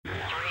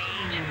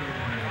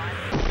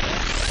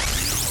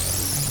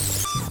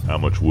How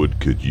much wood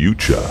could you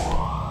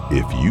chop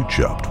if you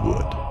chopped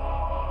wood?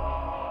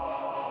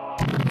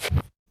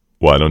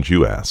 Why don't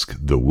you ask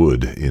the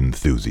wood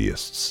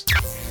enthusiasts?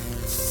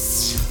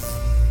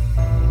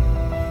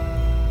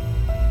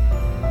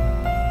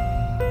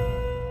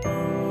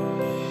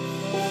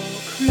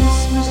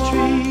 Christmas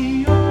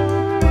tree,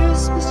 oh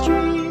Christmas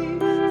tree,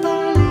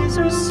 thy leaves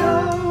are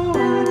so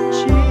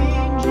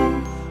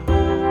unchanging.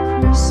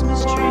 Oh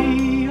Christmas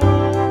tree,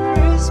 thy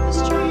leaves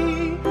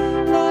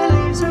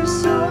are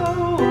so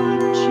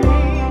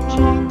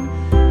unchanging.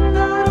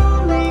 Not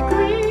only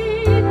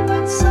green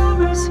when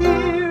summer's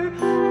here,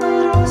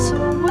 but also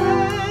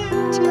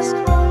when 'tis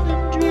cold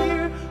and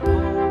drear.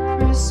 Oh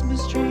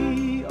Christmas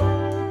tree,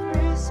 thy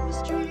leaves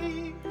are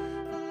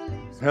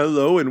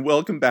Hello and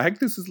welcome back.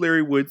 This is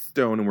Larry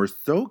Woodstone, and we're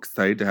so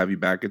excited to have you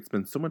back. There's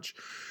been so much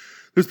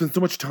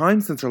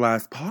time since our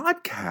last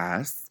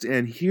podcast,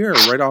 and here,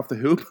 right off the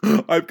hoop,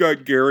 I've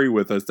got Gary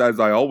with us, as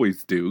I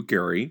always do.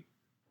 Gary.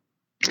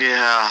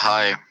 Yeah,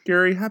 hi.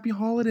 Gary, happy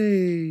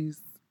holidays.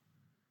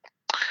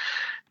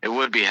 It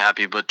would be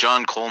happy, but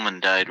John Coleman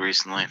died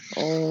recently.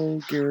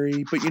 Oh,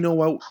 Gary. But you know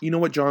what? You know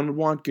what John would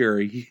want,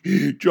 Gary?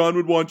 John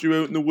would want you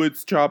out in the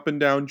woods chopping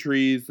down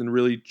trees and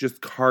really just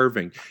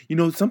carving. You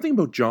know, something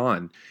about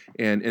John,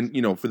 and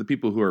you know, for the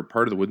people who are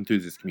part of the wood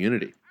enthusiast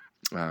community,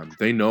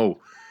 they know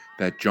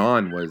that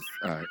John was,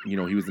 he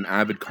was an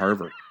avid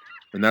carver.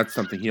 And that's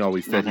something he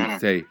always said.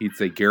 He'd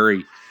say,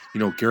 Gary,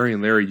 Gary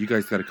and Larry, you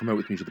guys got to come out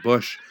with me to the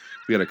bush.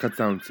 We got to cut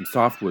down some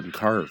softwood and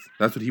carve.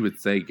 That's what he would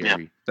say,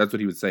 Gary. Yeah. That's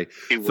what he would say.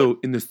 So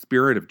in the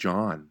spirit of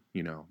John,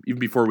 even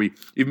before we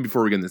get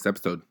in this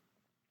episode,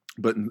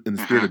 but in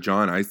the spirit of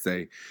John, I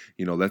say,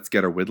 let's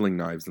get our whittling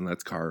knives and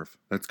let's carve.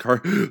 Let's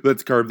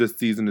carve this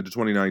season into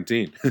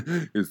 2019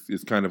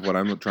 is kind of what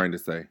I'm trying to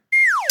say.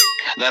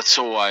 That's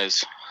so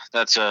wise.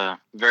 That's a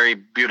very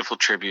beautiful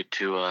tribute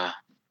to a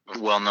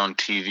well-known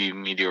TV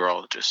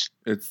meteorologist.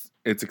 It's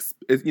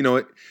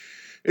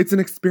an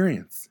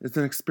experience. It's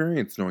an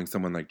experience knowing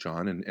someone like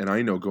John. And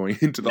I know going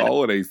into the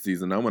holiday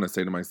season, I want to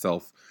say to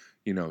myself,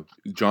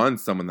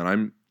 John's someone that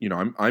I'm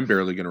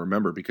barely going to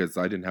remember because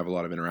I didn't have a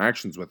lot of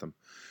interactions with him.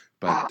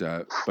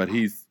 But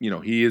he's,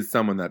 he is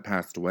someone that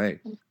passed away.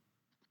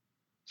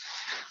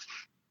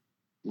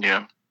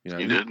 Yeah,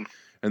 he did.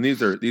 And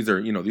these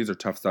are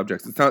tough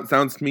subjects. It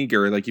sounds to me,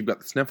 Gary, like you've got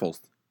the sniffles.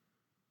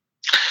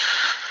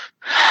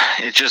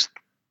 It just,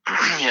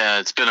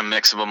 it's been a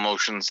mix of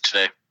emotions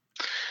today.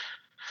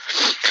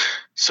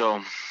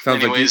 So,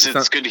 anyways,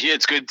 it's good.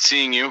 It's good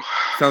seeing you.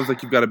 Sounds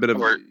like you've got a bit of.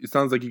 It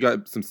sounds like you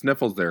got some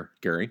sniffles there,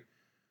 Gary.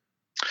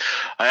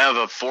 I have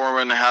a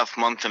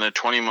 4.5-month and a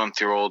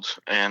 20-month-year-old,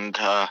 and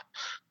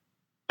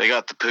they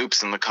got the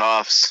poops and the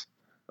coughs.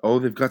 Oh,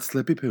 they've got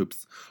slippy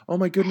poops. Oh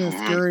my goodness,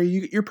 Gary,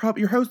 your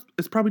house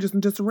is probably just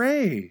in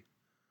disarray.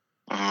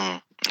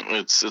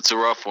 It's a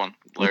rough one,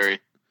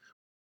 Larry.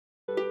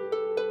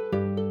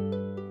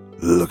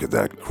 Look at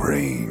that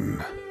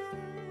crane.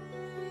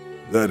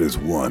 That is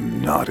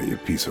one naughty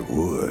piece of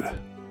wood.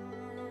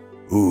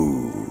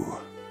 Ooh.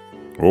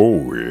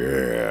 Oh,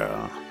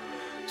 yeah.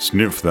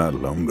 Sniff that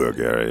lumber,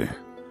 Gary.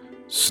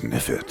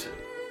 Sniff it.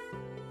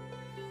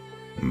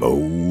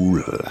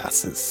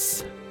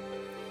 Molasses.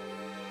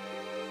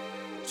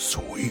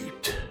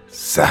 Sweet,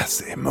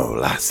 sassy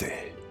molasses.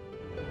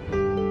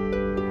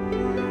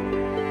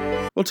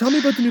 Well, tell me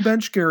about the new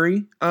bench,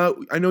 Gary.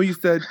 I know you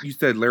said,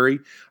 Larry,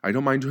 I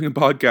don't mind doing a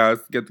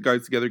podcast. Get the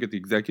guys together, get the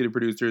executive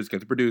producers,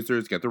 get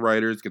the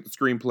writers, get the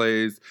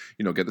screenplays,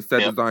 get the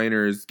set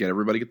designers, get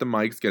everybody, get the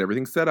mics, get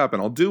everything set up,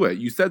 and I'll do it.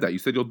 You said that. You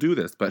said you'll do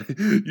this, but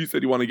you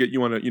said you want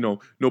to,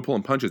 no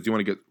pulling punches. You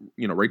want to get,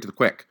 right to the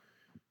quick.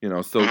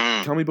 So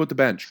tell me about the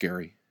bench,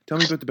 Gary. Tell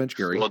me about the bench,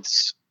 Gary. Well,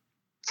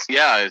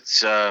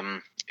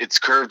 it's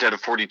curved at a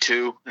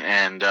 42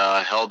 and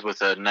held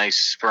with a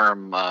nice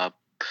firm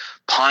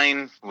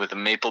pine with a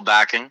maple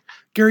backing,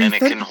 Gary, and it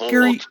can hold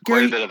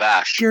quite a bit of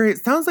ash. Gary,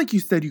 it sounds like you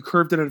said you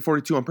curved it at a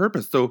 42 on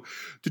purpose. So,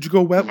 did you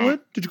go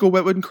wetwood? Did you go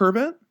wetwood and curve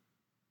it,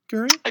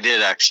 Gary? I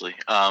did actually.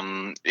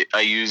 I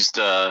used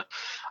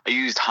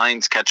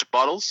Heinz ketchup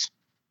bottles.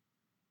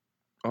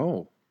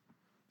 Oh,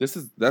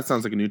 that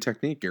sounds like a new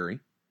technique, Gary.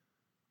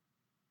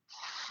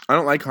 I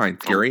don't like Heinz,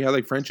 Gary. I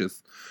like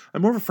French's.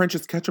 I'm more of a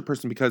French's ketchup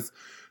person because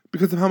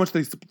of how much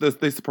they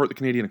support the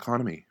Canadian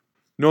economy.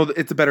 No,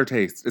 it's a better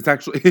taste. It's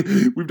actually,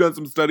 we've done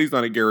some studies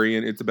on it, Gary,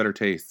 and it's a better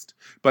taste.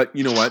 But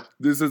you know what?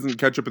 This isn't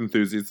ketchup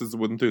enthusiast. This is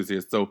wood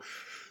enthusiast. So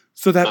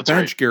that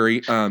bench, right,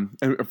 Gary, and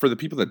for the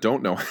people that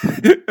don't know,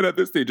 and at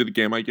this stage of the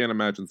game, I can't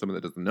imagine someone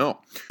that doesn't know.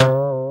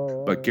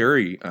 But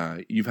Gary,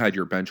 you've had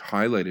your bench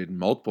highlighted in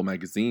multiple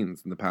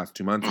magazines in the past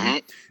 2 months.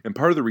 And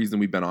part of the reason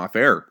we've been off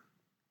air,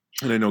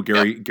 and I know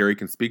Gary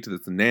can speak to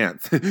this, and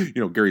Nance,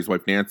 Gary's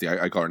wife Nancy,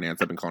 I call her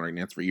Nance. I've been calling her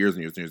Nance for years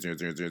and years and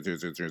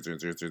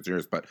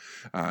years. But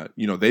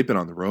they've been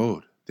on the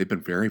road. They've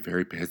been very,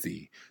 very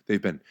busy.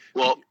 You've been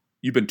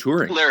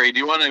touring. Larry, do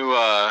you want to?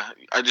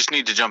 I just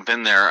need to jump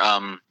in there.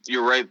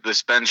 You're right.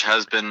 This bench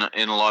has been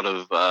in a lot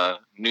of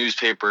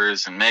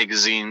newspapers and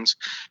magazines,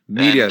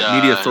 media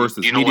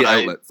sources,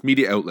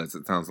 media outlets.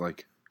 It sounds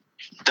like.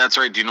 That's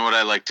right. Do you know what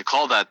I like to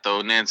call that,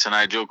 though? Nance and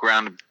I joke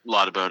around a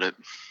lot about it.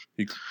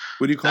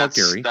 What do you call it,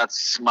 Gary?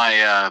 That's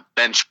my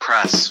bench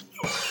press.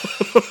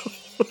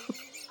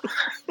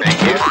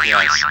 Thank you.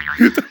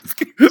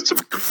 Yes.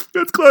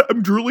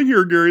 I'm drooling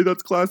here, Gary.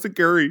 That's classic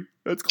Gary.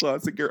 That's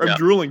classic Gary. I'm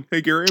drooling.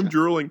 Hey, Gary, I'm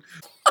drooling.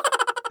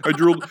 I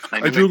drooled a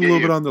little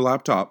bit on the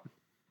laptop.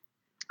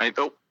 I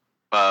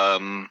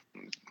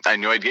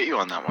knew I'd get you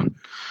on that one.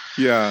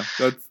 Yeah,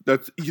 but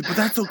that's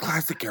so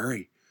classic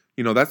Gary.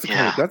 You know, that's the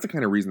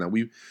kind of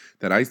reason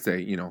that I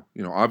say,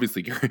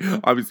 obviously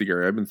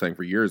Gary, I've been saying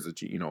for years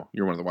that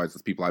you're one of the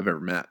wisest people I've ever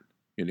met.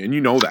 And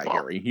you know that,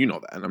 Gary. You know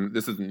that. I mean,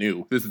 this isn't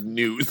new. This is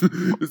news.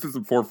 This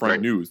isn't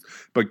forefront news.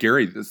 But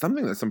Gary,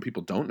 something that some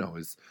people don't know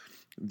is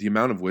the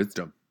amount of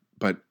wisdom.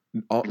 But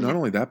not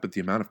only that, but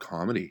the amount of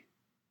comedy.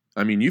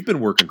 I mean, you've been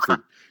working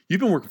for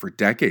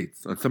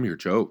decades on some of your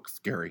jokes,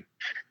 Gary.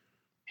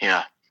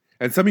 Yeah.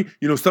 And some of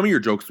your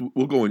jokes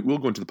we'll go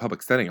into the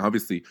public setting.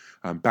 Obviously,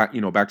 back to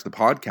the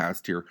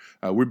podcast here.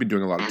 We've been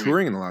doing a lot of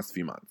touring in the last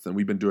few months, and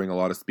we've been doing a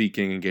lot of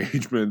speaking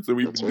engagements. And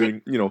we've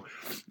been doing,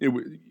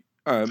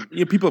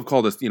 people have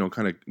called us,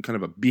 kind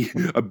of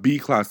a B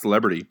class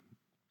celebrity.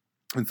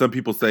 And some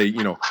people say,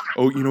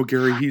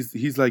 Gary,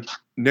 he's like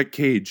Nick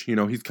Cage.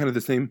 He's kind of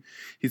the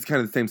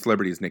same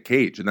celebrity as Nick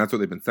Cage, and that's what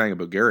they've been saying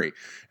about Gary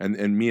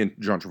and me and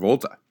John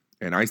Travolta.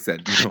 And I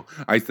said,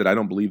 I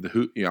don't believe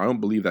I don't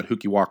believe that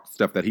hooky walk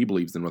stuff that he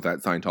believes in with that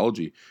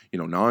Scientology,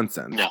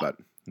 nonsense. No. But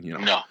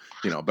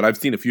but I've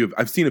seen a few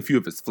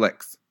of his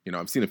flicks.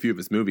 I've seen a few of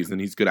his movies, and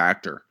he's a good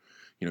actor.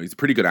 He's a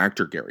pretty good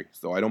actor, Gary.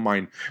 So I don't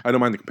mind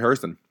the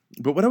comparison.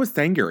 But what I was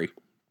saying, Gary,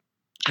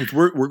 is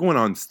we're going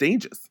on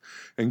stages,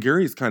 and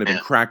Gary's kind of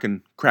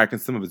been cracking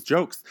some of his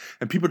jokes,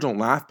 and people don't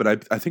laugh,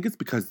 but I think it's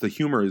because the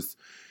humor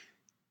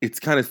it's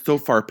kind of so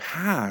far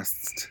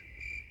past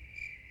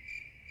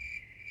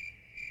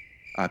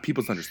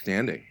people's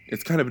understanding.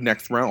 It's kind of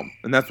next realm,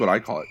 and that's what I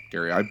call it,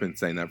 Gary. I've been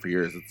saying that for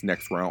years. It's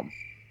next realm.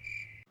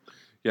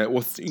 Yeah,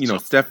 well,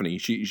 Stephanie,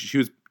 she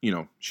was,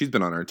 she's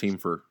been on our team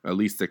for at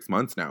least 6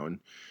 months now, and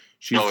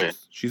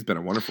she's been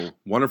a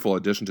wonderful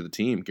addition to the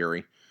team,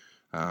 Gary.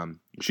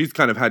 She's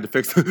kind of had to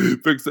fix,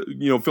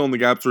 fill in the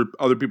gaps where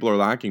other people are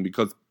lacking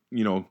because,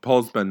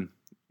 Paul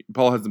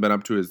hasn't been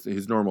up to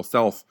his normal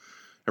self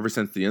ever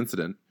since the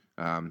incident.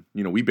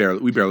 We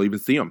barely even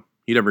see him.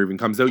 He never even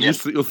comes out. Yeah.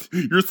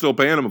 You're still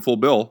paying him a full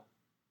bill,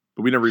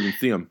 but we never even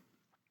see him.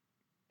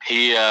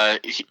 You're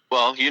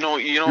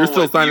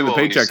still signing the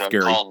paychecks,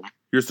 Gary.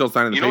 You're still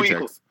signing the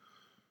paychecks.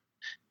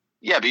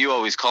 Yeah, but you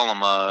always call him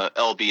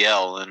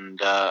LBL, and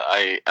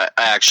I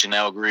actually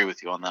now agree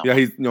with you on that. Yeah,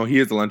 he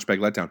is a lunch bag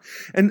letdown,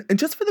 and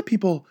just for the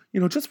people,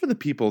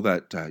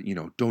 that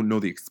don't know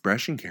the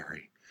expression,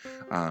 Gary.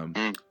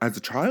 As a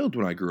child,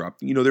 when I grew up,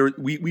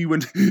 we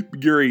went,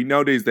 Gary,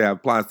 nowadays they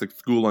have plastic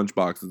school lunch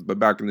boxes, but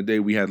back in the day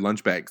we had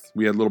lunch bags.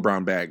 We had little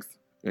brown bags.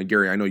 And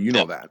Gary, I know you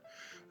know that.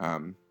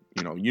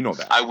 You know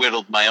that. I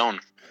whittled my own.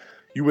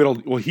 You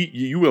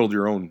whittled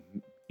your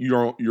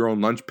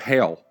own lunch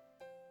pail.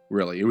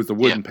 Really, it was a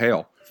wooden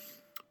pail.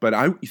 But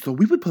so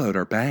we would pull out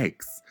our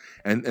bags,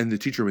 and the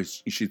teacher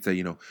she'd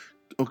say,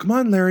 oh, come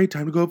on, Larry,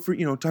 time to go for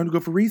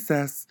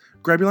recess.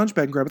 Grab your lunch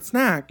bag and grab a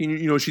snack.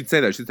 And, she'd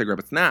say that. She'd say, grab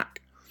a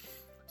snack.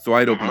 So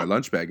I'd open my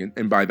lunch bag,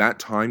 and by that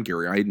time,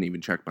 Gary, I hadn't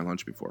even checked my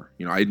lunch before.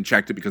 I hadn't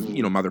checked it because,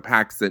 mother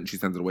packs it and she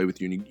sends it away with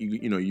you, and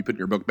you put it in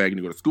your book bag and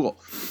you go to school.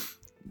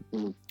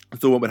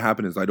 So what would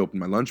happen is I'd open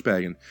my lunch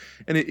bag, and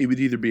it would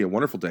either be a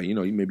wonderful day, you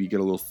maybe get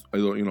a little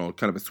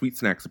kind of a sweet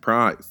snack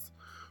surprise,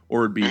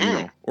 or it'd be,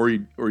 or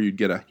you'd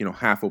get a,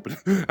 half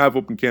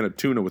open can of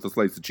tuna with a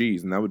slice of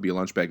cheese, and that would be a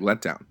lunch bag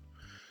letdown.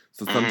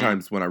 So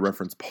sometimes when I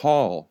reference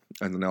Paul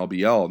as an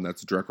LBL, and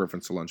that's a direct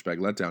reference to lunch bag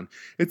letdown,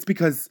 it's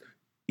because,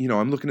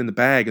 I'm looking in the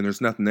bag and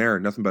there's nothing there,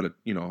 nothing but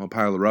a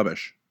pile of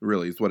rubbish,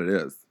 really, is what it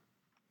is.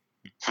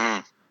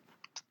 And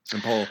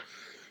Paul,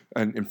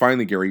 and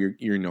finally, Gary,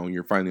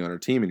 you're finally on our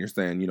team, and you're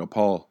saying,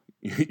 Paul,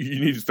 you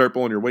need to start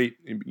pulling your weight.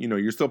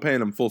 You're still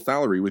paying him full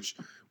salary, which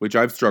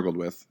I've struggled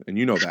with, and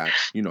that.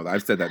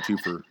 I've said that too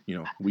for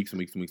weeks and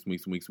weeks and weeks and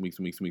weeks and weeks and weeks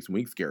and weeks and weeks and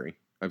weeks, Gary.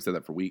 I've said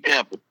that for weeks.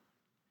 Yeah, but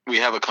we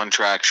have a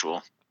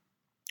contractual.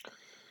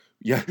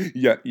 Yeah.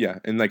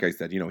 And like I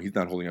said, he's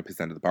not holding up his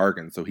end of the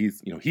bargain. So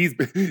he's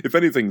if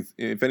anything,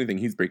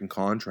 he's breaking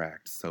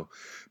contracts. So,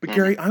 but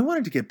Gary, I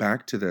wanted to get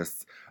back to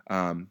this,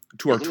 to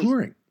our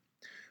touring.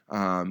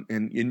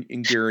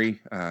 And Gary,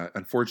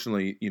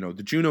 unfortunately,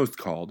 the Junos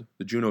called.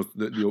 The Junos,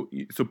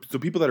 so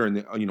people that are in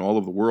the, all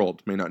over the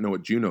world may not know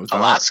what Junos are.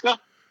 Alaska?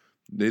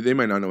 They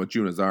might not know what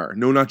Junos are.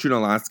 No, not Juneau,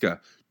 Alaska.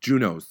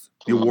 Junos,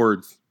 the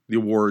awards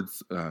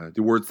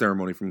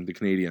ceremony from the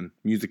Canadian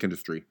music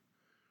industry.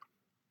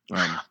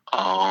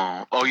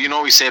 You know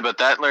what we say about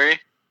that, Larry?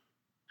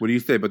 What do you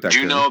say about that? Do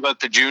you know about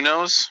the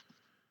Junos?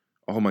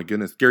 Oh my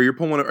goodness, Gary,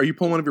 are you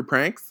pulling one of your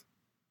pranks?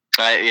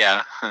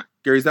 Yeah.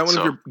 Gary, is that one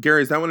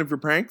of your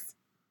pranks?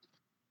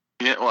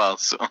 Yeah. Well,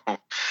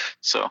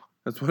 so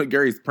that's one of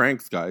Gary's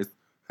pranks, guys.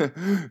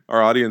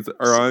 Our audience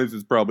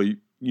is probably,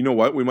 you know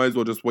what? We might as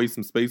well just waste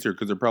some space here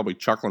because they're probably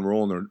chuckling,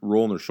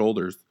 rolling their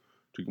shoulders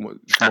to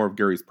some more of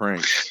Gary's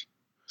pranks.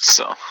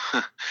 So,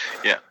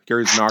 yeah.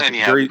 Gary's knocking. And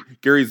you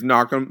have- Gary's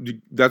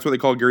knocking. That's what they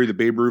call Gary the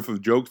Babe Ruth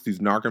of jokes. He's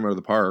knocking him out of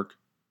the park.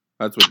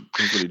 That's what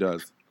he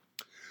does.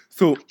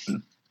 So,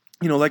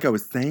 like I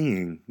was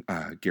saying,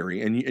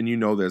 Gary, and you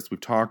know this,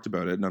 we've talked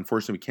about it, and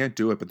unfortunately we can't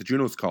do it, but the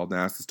Junos called and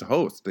asked us to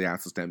host. They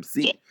asked us to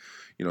MC.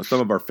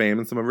 Some of our fame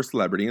and some of our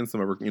celebrity and some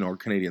of our, our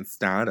Canadian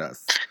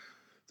status.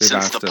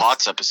 Since the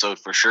Potts episode,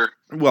 for sure.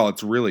 Well,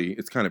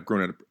 it's kind of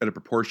grown at a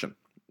proportion.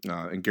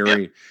 And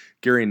Gary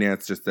and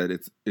Nance just said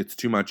it's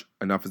too much.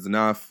 Enough is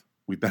enough.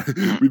 We've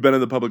been in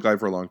the public eye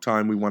for a long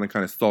time. We want to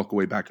kind of stalk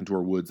away back into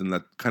our woods and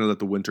let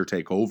the winter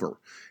take over.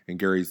 And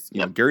Gary's,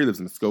 Gary lives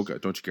in Muskoka,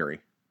 don't you, Gary?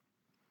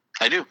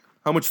 I do.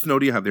 How much snow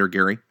do you have there,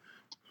 Gary?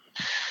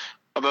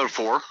 About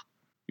 4.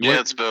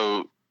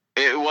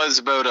 It was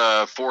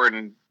about 4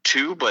 and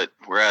 2, but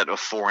we're at a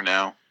 4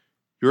 now.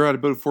 You're at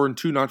about 4 and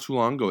 2 not too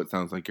long ago, it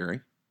sounds like,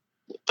 Gary.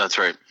 That's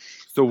right.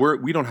 So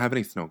we don't have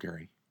any snow,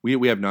 Gary.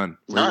 We have none.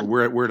 None.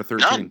 We're at a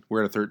 13. None.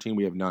 We're at a 13.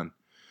 We have none.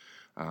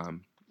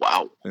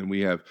 Wow. And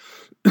we have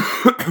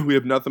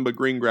nothing but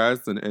green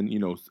grass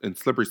and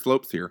slippery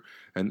slopes here.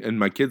 And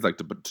my kids like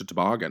to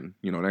toboggan.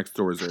 Next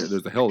door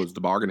there's a hill, there's a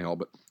toboggan hill,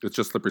 but it's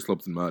just slippery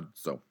slopes and mud.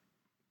 So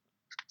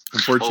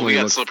unfortunately,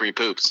 we got slippery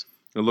poops.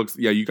 It looks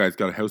you guys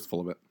got a house full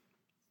of it.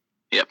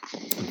 Yep.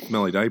 And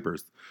smelly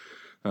diapers.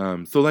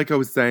 So like I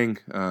was saying,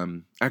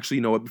 actually,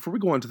 you know what? Before we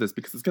go on to this,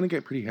 because it's going to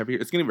get pretty heavy,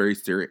 it's going to get very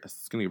serious.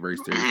 It's going to get very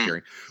serious,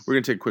 Gary. We're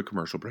going to take a quick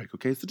commercial break,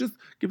 okay? So just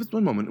give us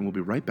one moment, and we'll be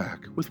right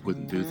back with Wood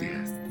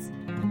Enthusiasts.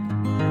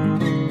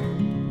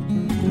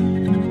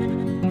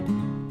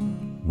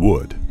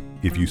 Wood,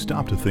 if you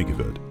stop to think of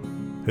it,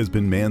 has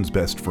been man's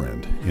best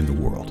friend in the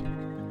world.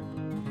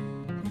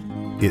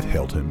 It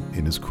held him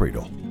in his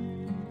cradle,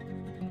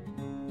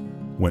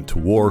 went to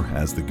war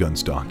as the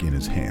gunstock in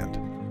his hand,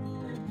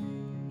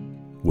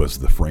 was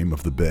the frame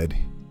of the bed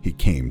he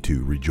came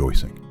to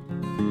rejoicing,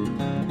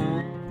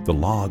 the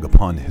log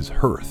upon his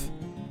hearth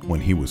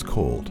when he was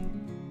cold,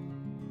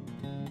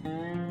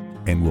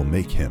 and will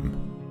make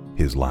him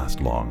his last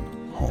long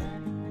home.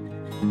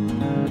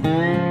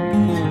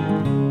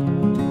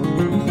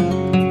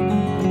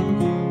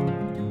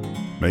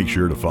 Make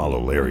sure to follow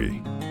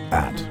Larry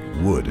at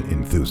Wood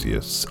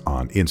Enthusiasts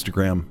on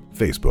Instagram,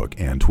 Facebook,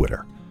 and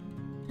Twitter.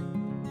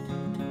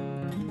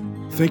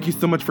 Thank you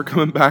so much for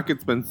coming back.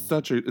 It's been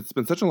such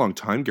a long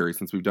time, Gary,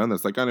 since we've done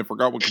this. I kind of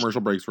forgot what commercial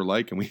breaks were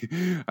like, and we,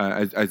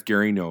 as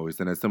Gary knows,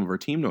 and as some of our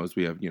team knows,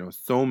 we have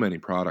so many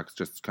products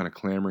just kind of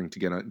clamoring to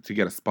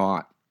get a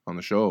spot on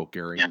the show,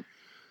 Gary. Yeah,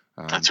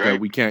 that's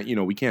right. We can't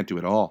do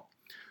it all.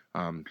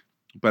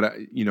 But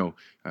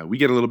we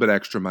get a little bit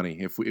extra money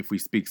if we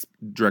speak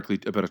directly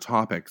about a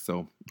topic,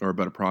 or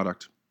about a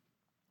product.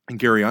 And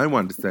Gary, I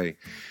wanted to say,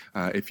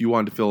 if you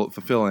want to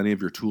fulfill any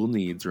of your tool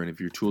needs or any of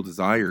your tool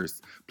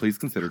desires, please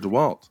consider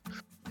DeWalt.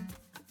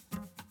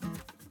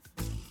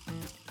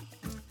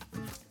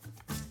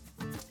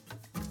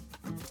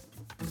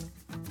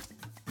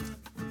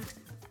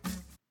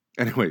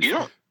 Anyways, You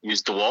don't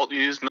use DeWalt. You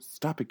use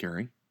stop it,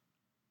 Gary.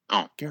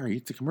 Oh,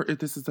 Gary,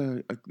 this is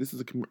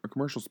a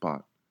commercial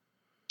spot.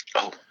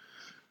 oh.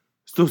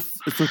 So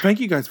thank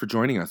you guys for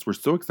joining us. We're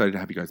so excited to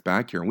have you guys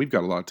back here, and we've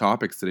got a lot of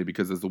topics today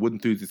because as the Wood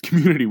Enthusiast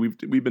community, we've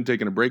been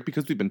taking a break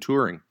because we've been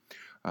touring,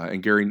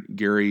 and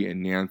Gary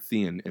and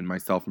Nancy and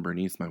myself and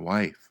Bernice, my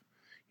wife,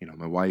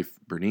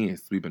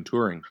 Bernice, we've been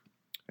touring,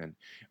 and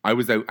I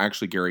was out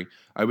actually, Gary.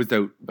 I was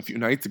out a few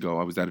nights ago.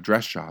 I was at a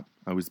dress shop.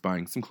 I was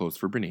buying some clothes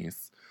for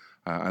Bernice.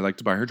 I like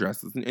to buy her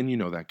dresses, and you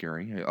know that,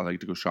 Gary. I like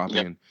to go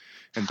shopping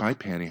and buy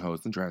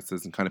pantyhose and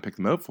dresses and kind of pick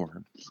them out for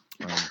her.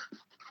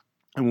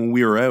 And when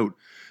we were out,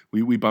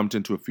 we bumped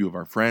into a few of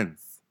our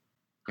friends,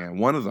 and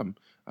one of them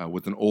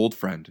was an old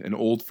friend,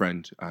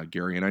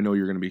 Gary. And I know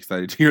you're going to be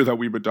excited to hear that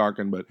we've been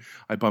talking, but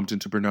I bumped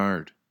into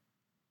Bernard.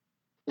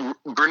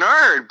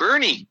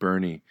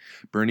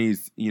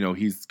 Bernie's,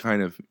 he's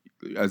kind of,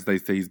 as they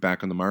say, he's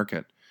back on the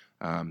market.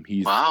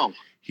 Wow.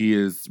 He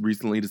has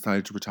recently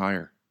decided to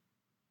retire.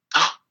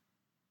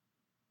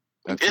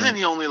 Isn't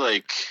he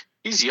only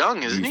he's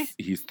young, isn't he?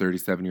 He's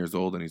 37 years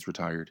old and he's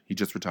retired. He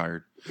just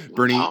retired.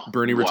 Bernie Wow.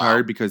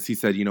 retired because he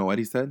said, you know what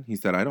he said? He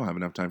said, I don't have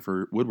enough time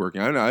for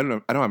woodworking. I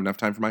don't have enough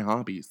time for my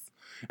hobbies.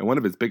 And one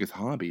of his biggest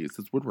hobbies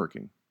is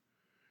woodworking.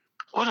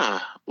 What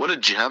a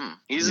gem.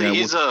 He's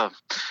a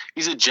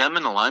gem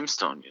in a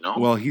limestone,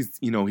 Well, he's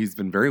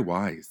been very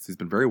wise. He's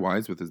been very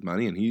wise with his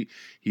money, and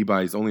he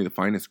buys only the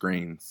finest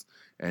grains,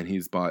 and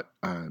he's bought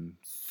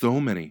so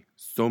many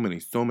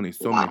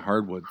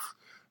hardwoods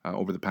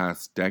over the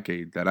past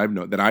decade that I've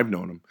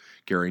known him,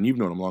 Gary, and you've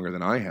known him longer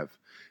than I have.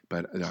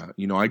 But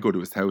I go to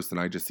his house and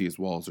I just see his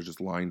walls are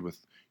just lined with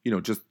they're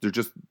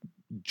just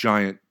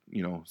giant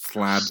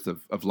slabs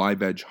of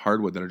live edge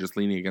hardwood that are just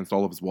leaning against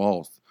all of his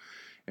walls.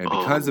 And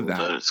because of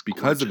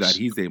that,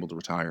 he's able to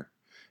retire,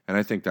 and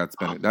I think that's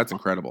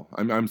incredible.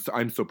 I'm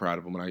so proud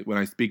of him. When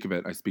I speak of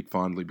it, I speak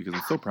fondly because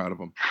I'm so proud of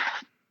him.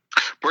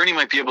 Bernie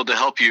might be able to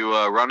help you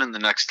run in the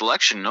next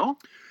election. No.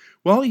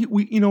 Well,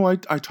 I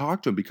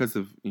talked to him because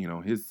of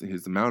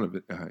his amount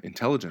of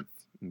intelligence,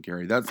 and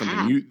Gary. That's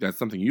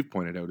something you've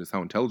pointed out is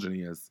how intelligent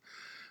he is.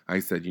 I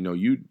said,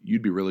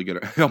 you'd be really good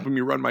at helping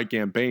me run my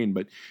campaign.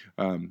 But,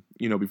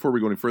 before we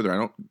go any further,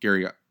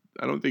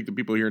 I don't think the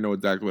people here know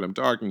exactly what I'm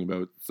talking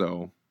about.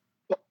 So,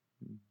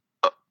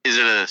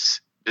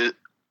 is it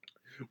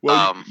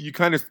well, you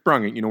kind of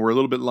sprung it. We're a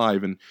little bit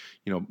live, and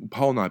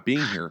Paul not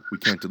being here, we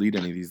can't delete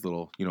any of these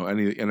little,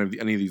 any of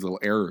these little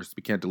errors.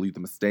 We can't delete the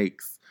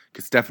mistakes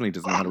because Stephanie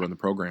doesn't know how to run the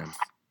programs.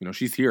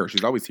 She's here.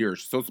 She's always here.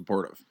 She's so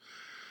supportive.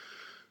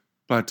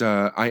 But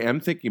I am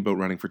thinking about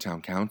running for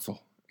town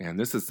council, and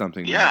this is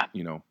something that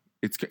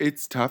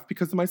it's tough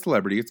because of my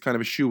celebrity. It's kind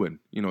of a shoo-in.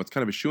 It's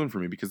kind of a shoo-in for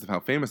me because of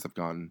how famous I've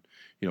gotten.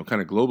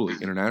 Kind of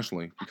globally,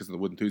 internationally, because of the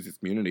wood enthusiast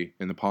community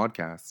and the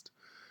podcast.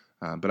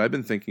 But I've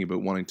been thinking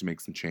about wanting to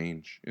make some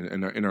change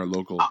in our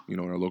local, in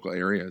our local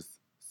areas.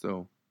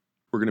 So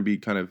we're going to be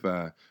kind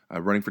of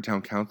running for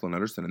town council in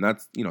Utterson, and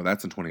that's in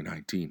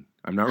 2019.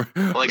 I'm not.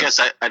 Well, I guess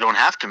I don't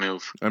have to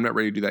move. I'm not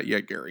ready to do that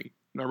yet, Gary.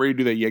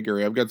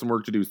 I've got some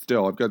work to do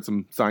still. I've got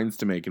some signs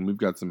to make, and we've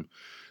got some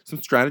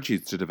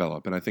strategies to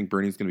develop. And I think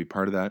Bernie's going to be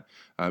part of that.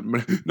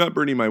 Not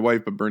Bernie, my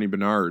wife, but Bernie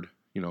Bernard.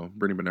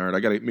 Bernie Bernard. I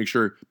got to make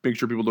sure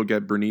people don't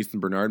get Bernice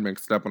and Bernard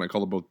mixed up when I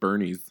call them both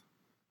Bernies.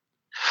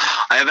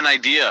 I have an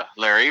idea,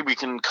 Larry. We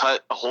can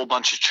cut a whole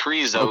bunch of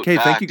trees out. Okay,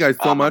 thank you guys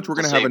so much. We're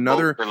going to have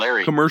another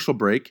Larry. Commercial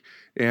break,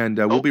 and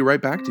we'll be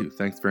right back to you.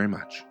 Thanks very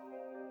much.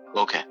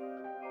 Okay.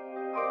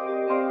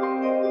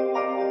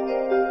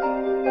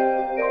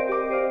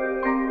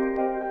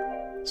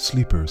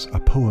 Sleepers, a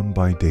poem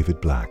by David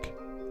Black.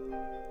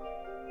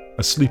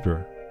 A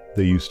sleeper,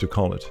 they used to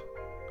call it.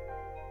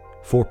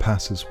 4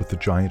 passes with the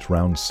giant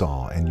round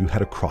saw, and you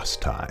had a cross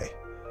tie.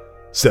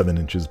 7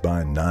 inches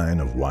by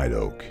 9 of white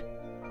oak.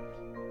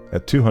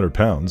 At 200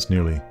 pounds,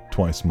 nearly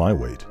twice my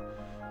weight.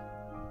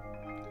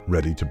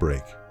 Ready to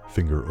break,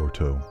 finger or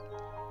toe.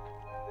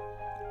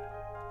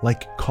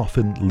 Like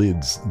coffin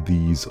lids,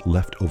 these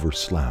leftover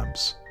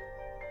slabs.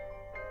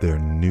 Their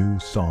new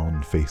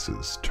sawn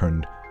faces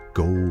turned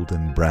gold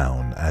and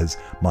brown as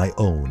my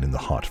own in the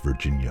hot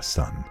Virginia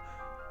sun,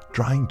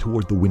 drying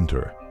toward the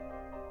winter.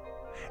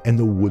 And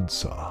the wood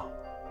saw.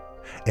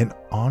 And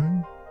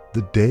on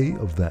the day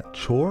of that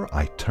chore,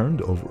 I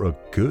turned over a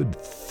good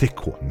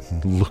thick one,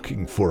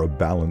 looking for a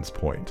balance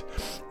point,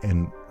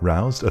 and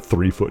roused a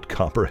 3-foot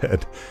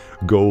copperhead,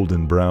 gold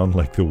and brown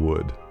like the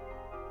wood.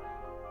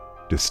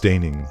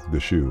 Disdaining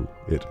the shoe,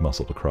 it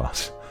muscled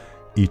across,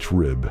 each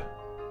rib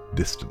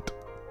distant.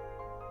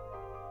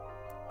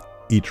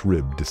 Each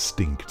rib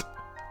distinct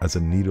as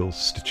a needle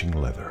stitching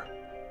leather,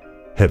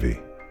 heavy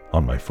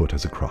on my foot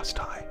as a cross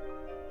tie.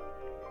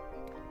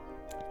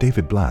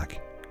 David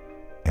Black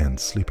and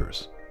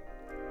Sleepers.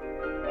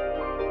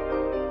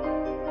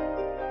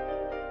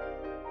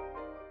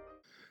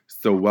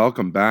 So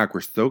welcome back.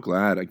 We're so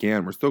glad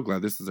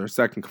this is our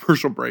second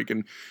commercial break.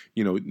 And,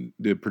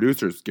 the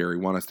producers, Gary,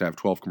 want us to have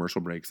 12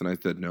 commercial breaks. And I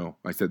said, no.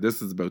 I said,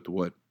 this is about the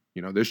wood.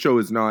 This show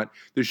is not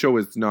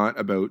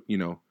about,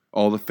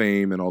 all the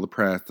fame and all the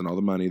press and all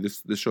the money.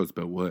 This show is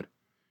about wood.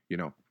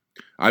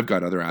 I've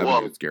got other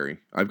avenues, Gary.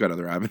 I've got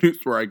other avenues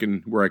where I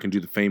can do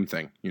the fame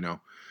thing,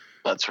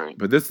 That's right.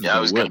 But this is I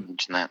was wood. going to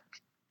mention that.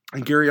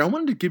 And Gary, I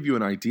wanted to give you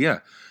an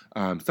idea.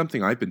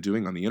 Something I've been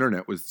doing on the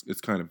internet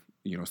is kind of,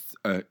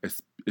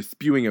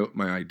 spewing out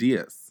my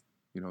ideas.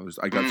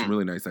 I got some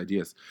really nice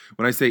ideas.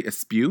 When I say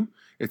spew,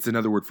 it's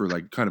another word for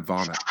like kind of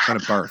vomit,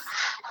 kind of barf,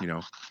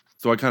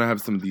 So I kind of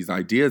have some of these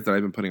ideas that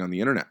I've been putting on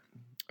the internet.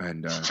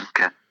 And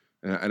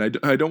and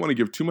I don't want to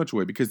give too much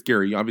away because,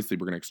 Gary, obviously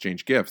we're going to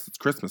exchange gifts. It's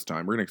Christmas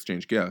time. We're going to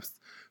exchange gifts.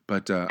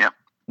 But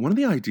one of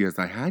the ideas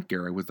I had,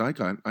 Gary, was I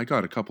got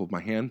a couple of my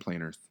hand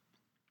planers,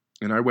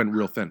 and I went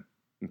real thin.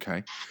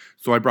 Okay,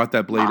 so I brought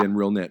that blade in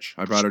real niche.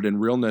 I brought it in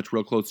real niche,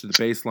 real close to the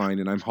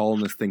baseline, and I'm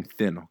hauling this thing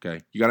thin. Okay,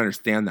 you got to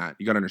understand that.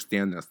 You got to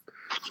understand this.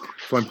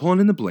 So I'm pulling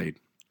in the blade.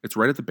 It's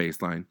right at the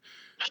baseline.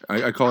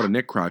 I call it a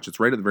nick crotch.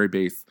 It's right at the very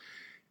base,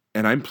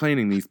 and I'm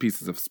planing these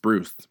pieces of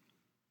spruce.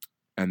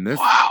 And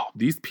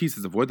these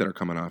pieces of wood that are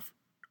coming off,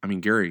 I mean,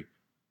 Gary,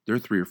 they're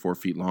 3 or 4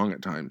 feet long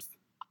at times.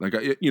 Like,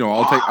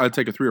 I'll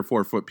take a 3 or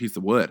 4 foot piece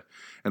of wood,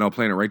 and I'll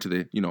plane it right to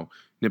the,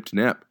 nip to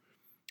nip,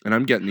 and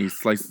I'm getting these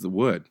slices of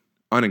wood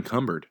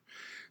unencumbered.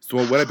 So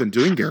what I've been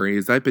doing, Gary,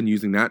 is I've been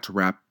using that to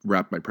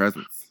wrap my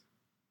presents.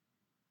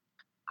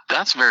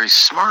 That's very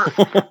smart.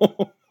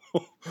 Wow.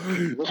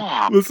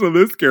 Listen to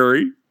this,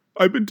 Gary.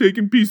 I've been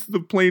taking pieces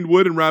of plain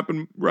wood and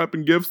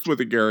wrapping gifts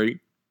with it, Gary.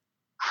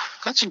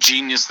 That's a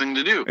genius thing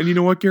to do. And you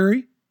know what,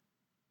 Gary?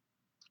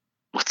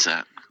 What's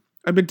that?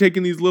 I've been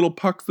taking these little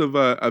pucks of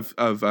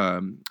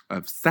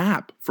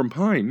sap from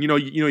pine.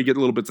 You get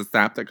little bits of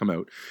sap that come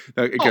out.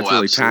 It gets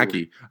really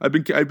tacky. I've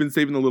been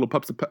saving the little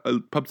pups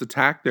of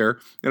tack there,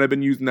 and I've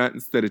been using that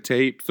instead of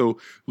tape. So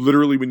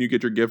literally, when you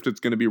get your gift, it's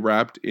going to be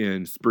wrapped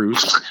in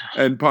spruce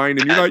and pine,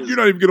 and you're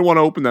not even going to want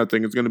to open that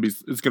thing. It's going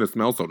to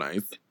smell so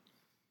nice.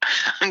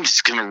 I'm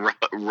just going to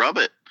rub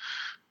it.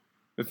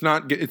 It's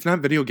not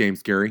video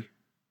games, Gary.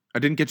 I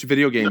didn't get you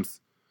video games.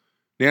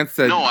 Nance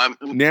said,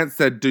 Nance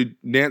said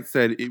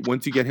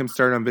once you get him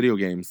started on video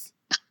games.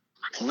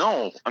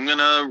 No, I'm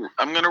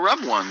gonna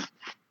rub one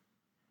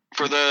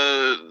for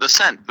the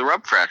scent, the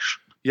rub fresh.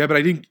 Yeah, but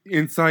I didn't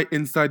inside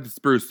the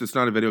spruce. It's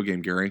not a video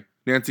game, Gary.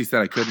 Nancy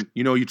said I couldn't.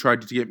 You know, you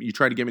tried to get me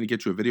to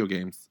get you a video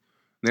games.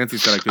 Nancy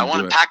said I couldn't. I want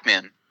do a it.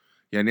 Pac-Man.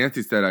 Yeah,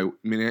 Nancy said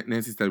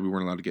Nancy said we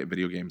weren't allowed to get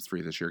video games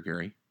free this year,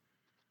 Gary.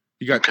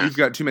 You've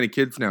got too many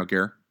kids now,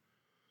 Gary.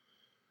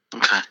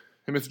 Okay.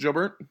 Hey, Mr.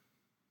 Gilbert.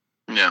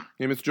 Yeah.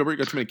 Hey, Mr. Gilbert, you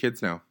got too many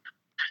kids now.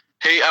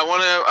 Hey, I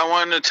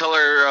want to tell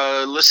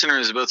our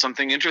listeners about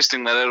something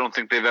interesting that I don't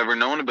think they've ever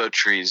known about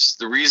trees.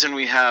 The reason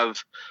we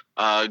have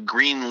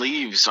green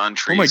leaves on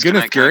trees. Oh my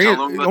goodness, Gary!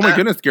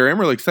 Goodness, Gary! I'm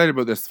really excited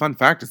about this fun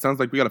fact. It sounds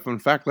like we got a fun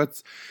fact.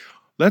 Let's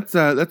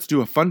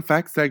do a fun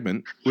fact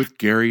segment with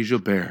Gary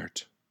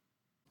Gilbert.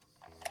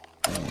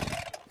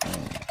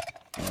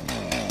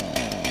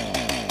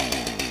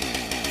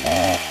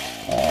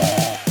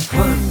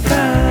 Fun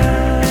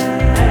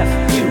fact,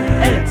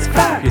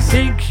 F-U-X-Fact. You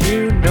think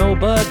you know,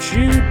 but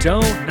you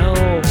don't know.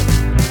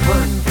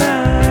 Fun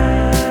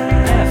fact,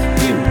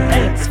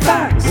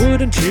 F-U-X-Fact.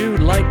 Wouldn't you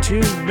like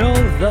to know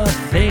the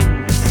things?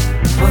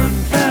 Fun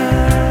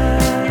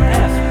fact,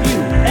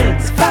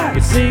 F-U-X-Fact.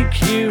 You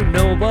think you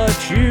know,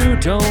 but you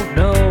don't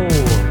know.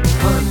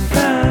 Fun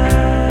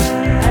fact,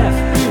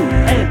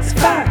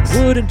 F-U-X-Fact.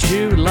 Wouldn't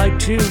you like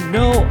to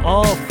know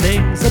all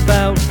things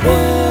about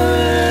wood?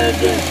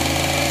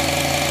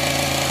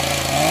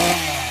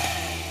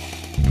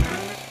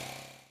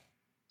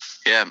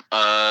 Yeah,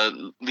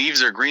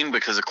 leaves are green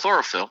because of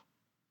chlorophyll.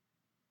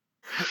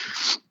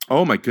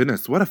 Oh my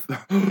goodness! What a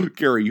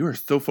Gary! You are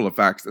so full of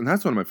facts, and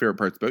that's one of my favorite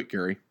parts about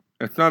Gary.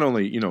 It's not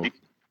only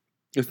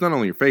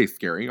your face,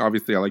 Gary.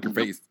 Obviously, I like your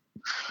face,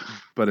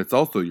 but it's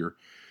also your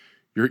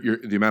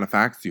the amount of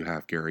facts you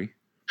have, Gary.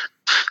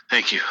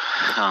 Thank you.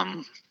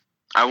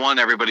 I want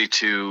everybody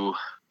to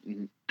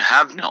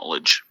have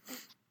knowledge.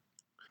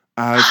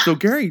 So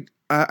Gary,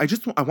 I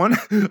want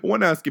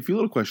to ask you a few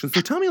little questions.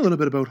 So tell me a little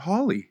bit about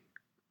Holly.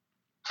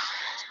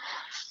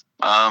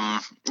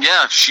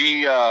 Yeah,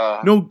 she.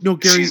 No,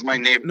 Gary. She's my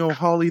neighbor. No,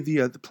 Holly,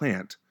 the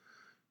plant,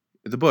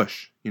 the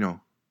bush. You know.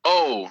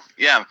 Oh,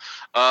 yeah.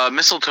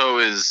 Mistletoe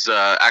is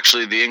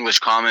actually the English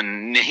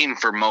common name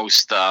for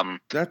most.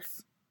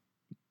 That's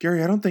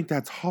Gary. I don't think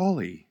that's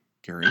Holly,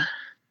 Gary.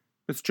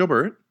 It's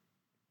Gilbert.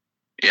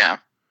 Yeah.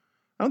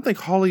 I don't think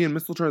Holly and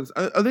mistletoe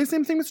are they the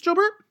same thing, Mr.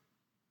 Gilbert?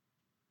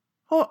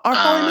 Are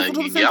Holly and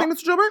mistletoe the same thing,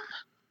 Mr. Gilbert?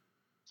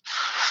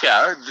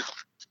 Yeah.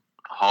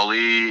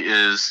 Holly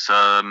is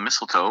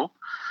mistletoe.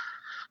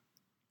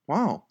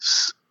 Wow.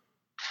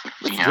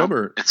 Yeah,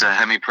 Gilbert. it's a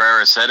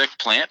hemiparasitic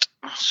plant.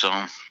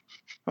 So.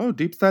 Oh,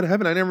 deep side of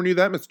heaven! I never knew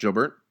that, Mr.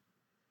 Gilbert.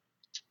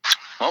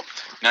 Well,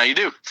 now you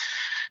do.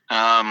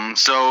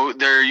 So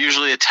they're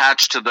usually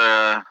attached to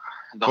the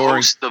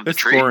host of the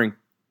tree. Boring.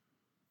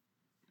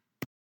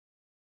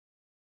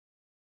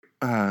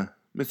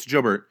 Mr.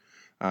 Gilbert,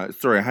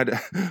 sorry, I had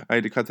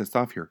to cut this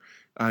off here.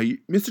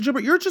 Mr.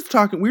 Gilbert, you're just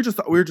talking. We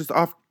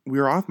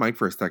were off mic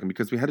for a second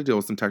because we had to deal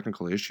with some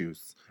technical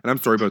issues, and I'm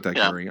sorry about that,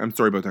 Gary. I'm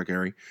sorry about that,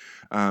 Gary.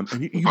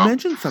 And you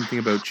mentioned something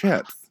about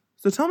chips.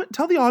 So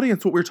tell the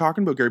audience what we were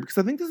talking about, Gary, because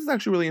I think this is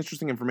actually really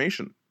interesting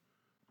information.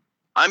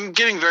 I'm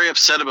getting very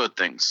upset about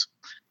things.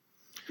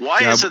 Why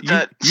is it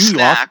that you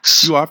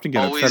often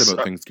get upset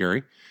about things,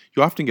 Gary?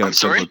 You often get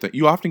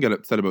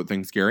upset about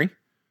things, Gary.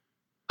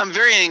 I'm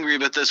very angry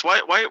about this.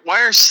 Why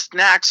are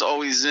snacks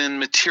always in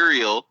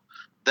material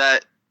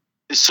that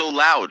is so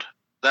loud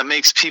that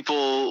makes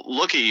people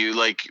look at you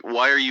like,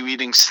 why are you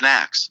eating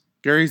snacks?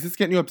 Gary, is this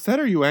getting you upset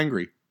or are you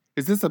angry?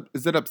 Is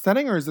it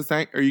upsetting or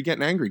are you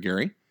getting angry,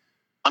 Gary?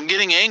 I'm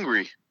getting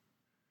angry.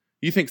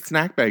 You think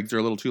snack bags are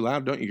a little too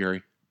loud, don't you,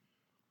 Gary?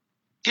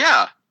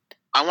 Yeah.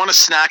 I want to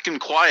snack in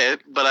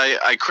quiet, but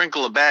I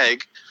crinkle a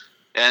bag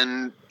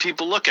and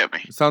people look at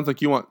me. It sounds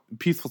like you want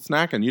peaceful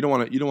snacking. You don't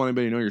want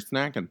anybody to know you're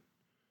snacking.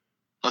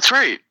 That's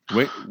right.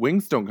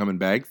 Wings don't come in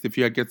bags. If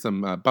you get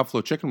some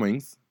buffalo chicken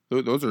wings,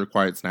 those are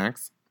quiet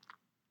snacks.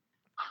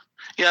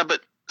 Yeah,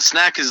 but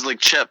snack is like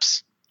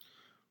chips.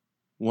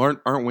 Well,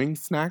 aren't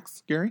wings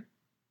snacks, Gary?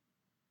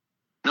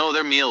 No,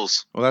 they're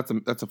meals. Well,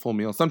 that's a full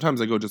meal. Sometimes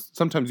you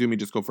and me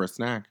just go for a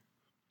snack.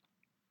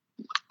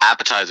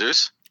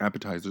 Appetizers,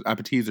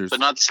 appetizers, but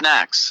not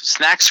snacks.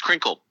 Snacks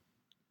crinkle.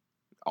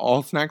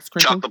 All snacks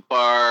crinkle. Chocolate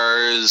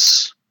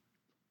bars,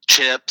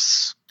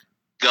 chips,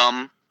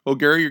 gum. Oh,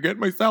 Gary, you're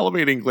getting my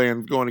salivating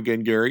glands going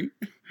again, Gary.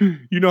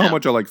 You know how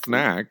much I like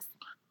snacks,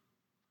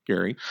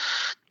 Gary.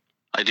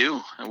 I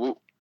do.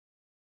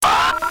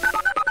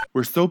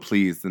 We're so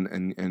pleased,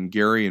 and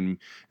Gary and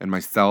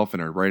myself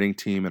and our writing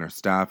team and our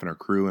staff and our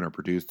crew and our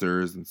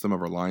producers and some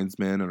of our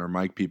linesmen and our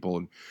mic people,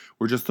 and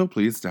we're just so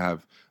pleased to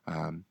have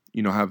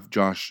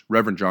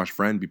Reverend Josh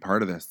Friend be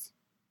part of this,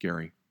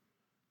 Gary.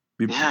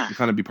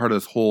 Kind of be part of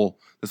this whole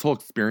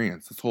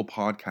experience, this whole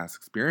podcast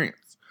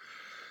experience.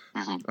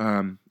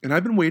 Mm-hmm. And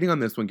I've been waiting on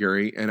this one,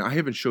 Gary, and I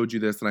haven't showed you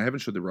this, and I haven't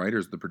showed the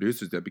writers, the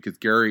producers yet, because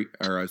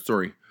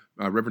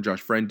Reverend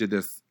Josh Friend did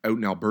this out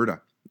in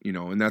Alberta,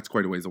 and that's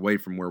quite a ways away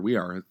from where we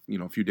are,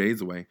 a few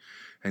days away,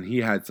 and he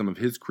had some of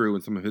his crew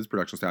and some of his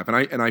production staff,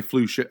 and I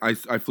flew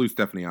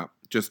Stephanie up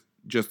just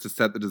to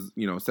set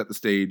the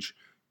stage,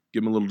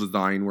 give him a little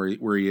design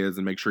where he is,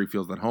 and make sure he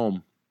feels at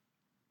home.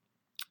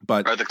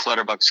 But Are the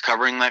Clutterbucks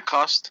covering that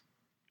cost?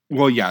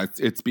 well, yeah,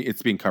 it's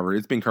being covered.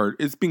 It's being covered.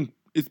 It's being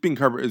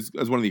covered as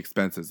one of the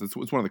expenses. It's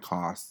one of the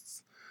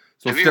costs.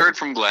 So Have you heard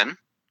from Glenn?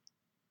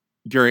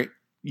 Gary?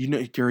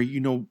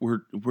 We're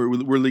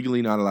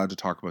legally not allowed to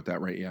talk about that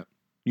right yet.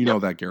 You know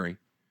that, Gary.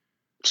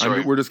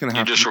 Sorry, We're just gonna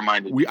have you just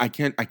reminded. I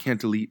can't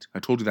delete. I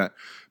told you that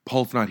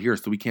Paul's not here,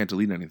 so we can't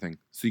delete anything.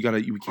 So we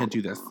can't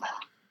do this,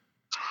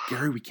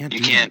 Gary. We can't. You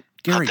do can't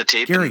that. Gary, cut the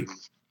tape. Gary,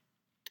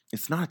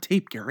 it's not a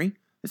tape, Gary.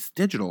 It's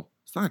digital.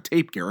 It's not a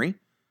tape, Gary.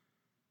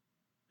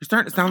 You're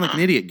starting to sound like an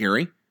idiot,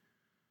 Gary.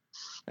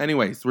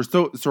 Anyways, we're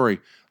so sorry.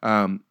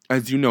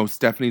 As you know,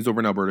 Stephanie's over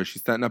in Alberta.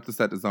 She's setting up the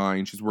set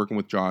design. She's working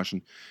with Josh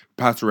and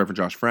Pastor Reverend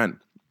Josh Friend,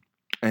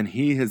 and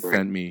he has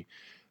sent me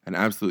an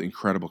absolutely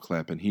incredible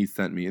clip. And he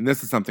sent me, and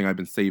this is something I've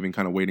been saving,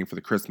 kind of waiting for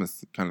the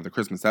Christmas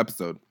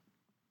episode.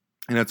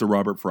 And it's a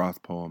Robert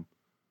Frost poem.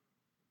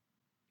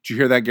 Did you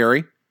hear that,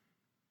 Gary?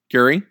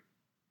 Gary?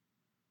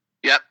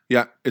 Yep.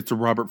 Yeah, it's a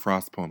Robert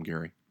Frost poem,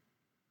 Gary.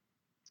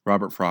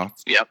 Robert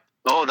Frost. Yep.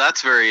 Oh,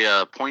 that's very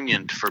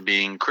poignant for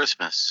being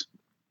Christmas.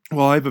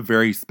 Well, I have a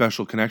very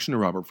special connection to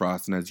Robert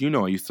Frost, and as you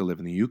know, I used to live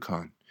in the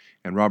Yukon,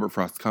 and Robert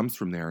Frost comes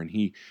from there, and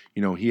he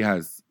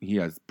has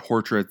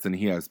portraits and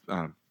he has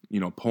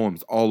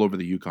poems all over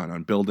the Yukon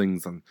on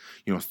buildings, on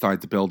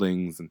sides of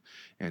buildings, and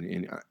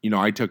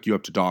I took you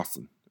up to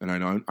Dawson, and I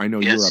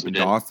know you were up in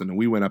Dawson, and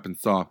we went up and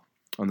saw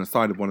on the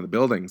side of one of the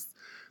buildings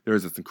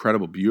there's this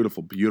incredible,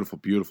 beautiful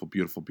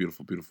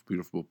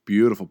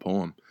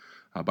poem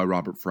by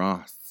Robert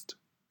Frost,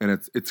 and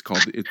it's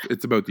called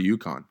it's about the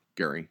Yukon,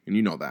 Gary, and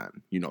you know that.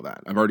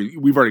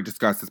 We've already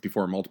discussed this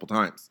before multiple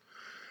times.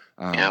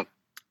 Yep.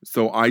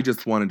 So I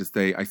just wanted to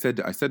say, I said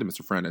to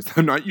Mr. Friend, I said,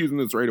 I'm not using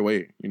this right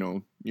away.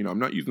 I'm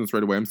not using this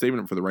right away. I'm saving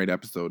it for the right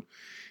episode.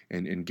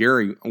 And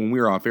Gary, when we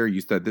were off air,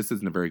 you said this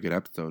isn't a very good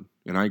episode,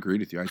 and I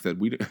agreed with you. I said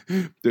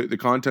the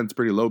content's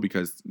pretty low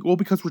because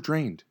we're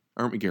drained,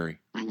 aren't we, Gary?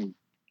 Mm-hmm.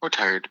 We're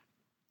tired.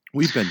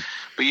 We've been.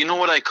 But you know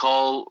what I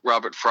call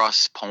Robert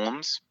Frost's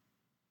poems?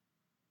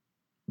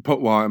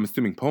 Well, I'm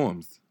assuming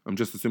poems. I'm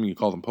just assuming you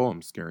call them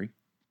poems, Gary.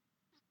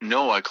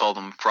 No, I call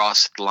them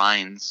Frost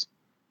lines.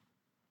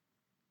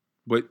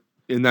 But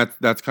and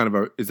that's kind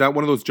of is that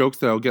one of those jokes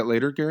that I'll get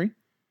later, Gary?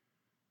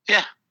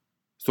 Yeah.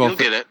 So You'll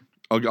get it.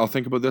 I'll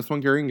think about this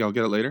one, Gary, and I'll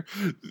get it later.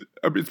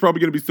 It's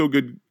probably going to be so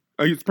good.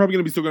 I'm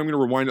going to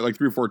rewind it like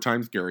 3 or 4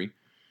 times, Gary.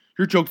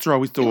 Your jokes are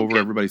always so over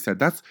everybody's head.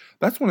 That's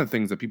one of the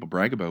things that people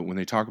brag about when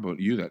they talk about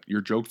you, that your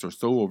jokes are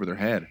so over their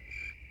head.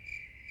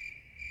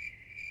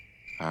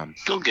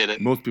 You'll get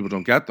it. Most people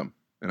don't get them.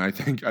 And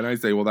I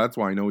say, well, that's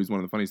why I know he's one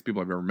of the funniest people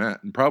I've ever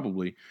met. And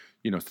probably,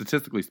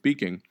 statistically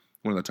speaking,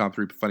 one of the top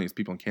 3 funniest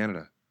people in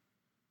Canada.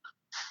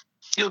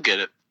 You'll get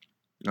it.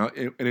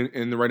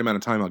 In the right amount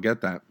of time, I'll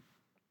get that.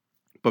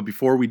 But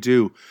before we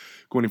do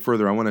go any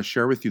further, I want to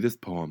share with you this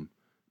poem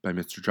by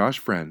Mr. Josh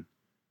Friend,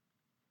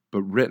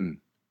 but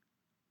written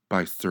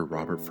by Sir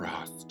Robert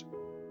Frost.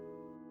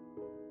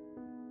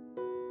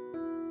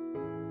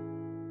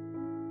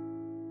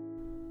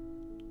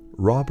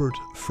 Robert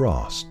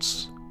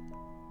Frost's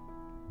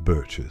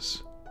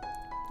Birches.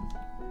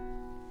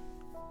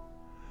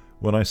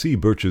 When I see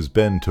birches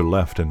bend to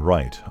left and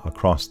right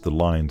across the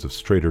lines of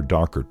straighter,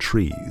 darker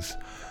trees,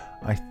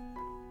 I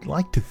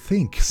like to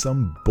think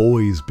some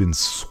boy's been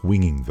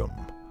swinging them.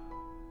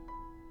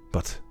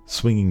 But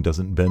swinging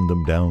doesn't bend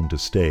them down to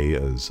stay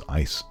as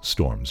ice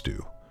storms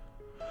do.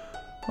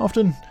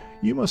 Often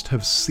you must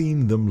have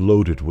seen them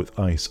loaded with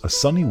ice a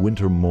sunny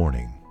winter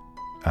morning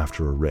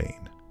after a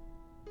rain.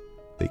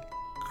 They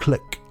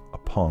click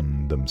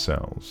upon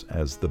themselves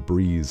as the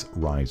breeze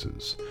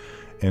rises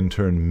and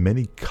turn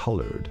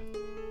many-colored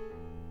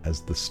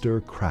as the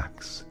stir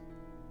cracks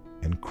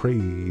and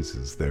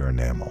crazes their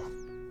enamel.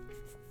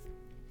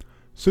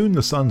 Soon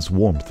the sun's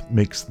warmth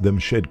makes them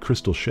shed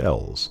crystal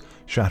shells,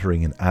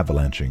 shattering and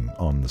avalanching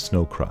on the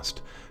snow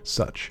crust.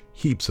 Such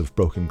heaps of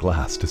broken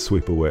glass to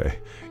sweep away,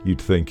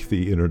 you'd think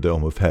the inner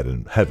dome of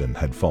heaven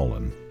had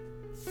fallen.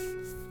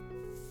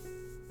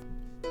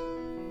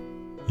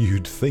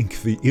 You'd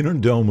think the inner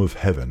dome of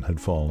heaven had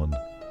fallen.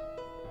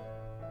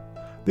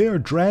 They are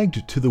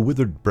dragged to the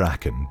withered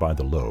bracken by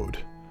the load,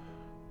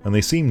 and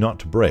they seem not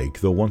to break,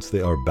 though once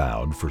they are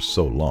bowed for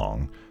so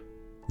long,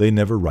 they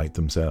never right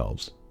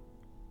themselves.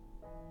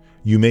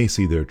 You may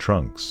see their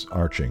trunks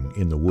arching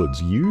in the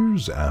woods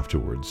years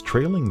afterwards,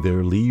 trailing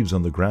their leaves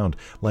on the ground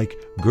like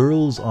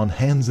girls on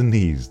hands and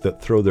knees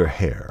that throw their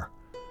hair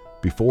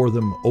before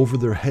them over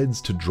their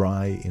heads to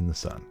dry in the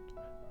sun.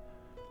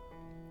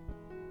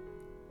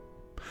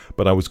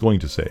 But I was going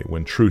to say,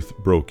 when truth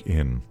broke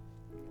in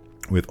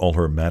with all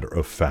her matter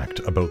of fact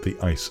about the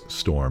ice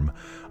storm,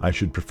 I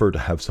should prefer to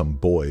have some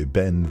boy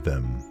bend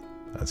them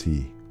as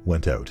he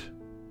went out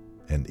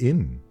and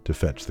in to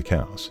fetch the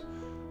cows.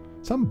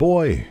 Some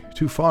boy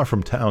too far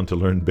from town to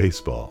learn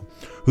baseball,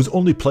 whose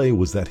only play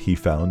was that he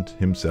found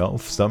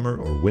himself, summer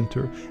or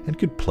winter, and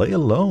could play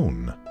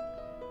alone.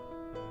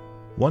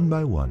 One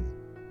by one,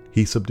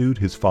 he subdued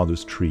his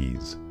father's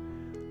trees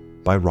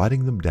by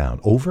riding them down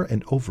over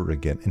and over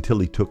again until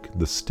he took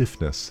the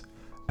stiffness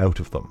out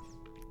of them.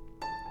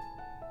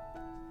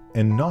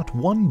 and not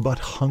one but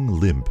hung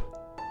limp.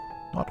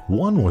 Not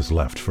one was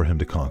left for him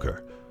to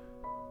conquer.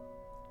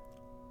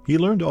 He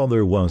learned all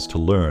there was to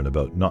learn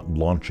about not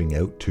launching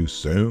out too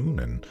soon,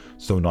 and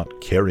so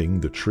not carrying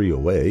the tree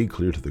away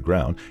clear to the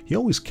ground. He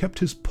always kept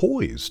his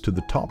poise to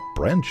the top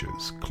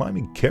branches,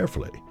 climbing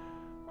carefully,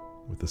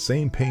 with the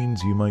same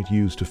pains you might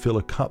use to fill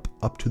a cup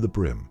up to the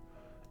brim,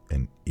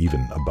 and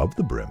even above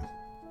the brim.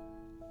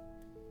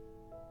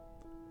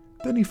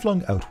 Then he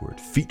flung outward,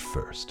 feet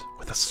first,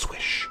 with a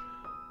swish,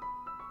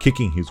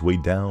 kicking his way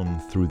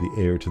down through the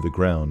air to the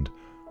ground.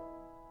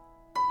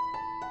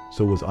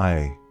 So was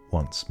I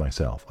once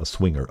myself, a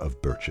swinger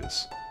of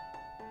birches.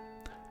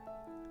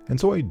 And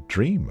so I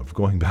dream of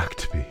going back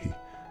to be.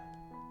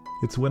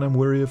 It's when I'm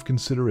weary of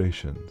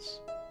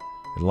considerations,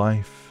 and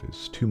life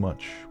is too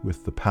much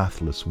with the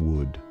pathless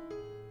wood,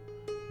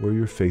 where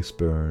your face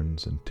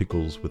burns and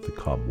tickles with the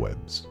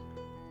cobwebs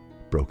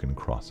broken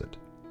across it.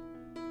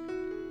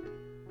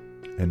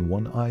 And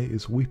one eye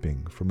is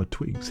weeping from a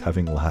twig's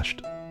having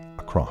lashed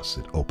across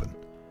it open.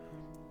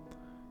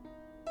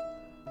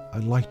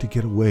 I'd like to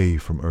get away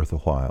from earth a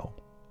while,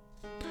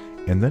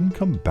 and then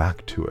come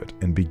back to it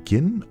and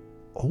begin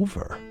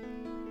over.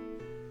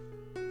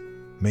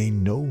 May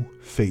no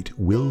fate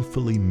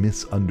willfully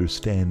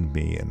misunderstand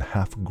me and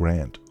half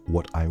grant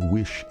what I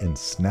wish and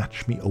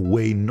snatch me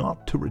away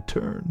not to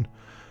return.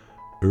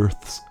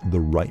 Earth's the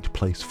right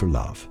place for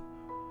love.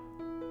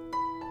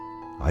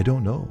 I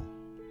don't know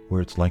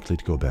where it's likely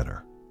to go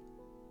better.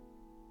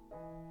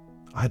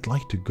 I'd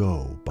like to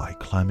go by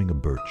climbing a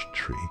birch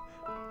tree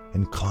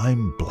and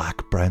climb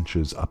black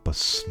branches up a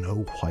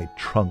snow-white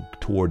trunk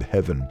toward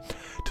heaven,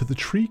 till the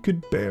tree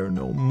could bear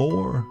no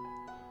more,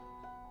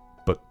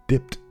 but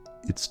dipped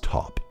its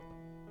top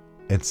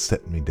and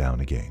set me down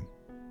again.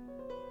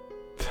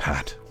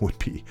 That would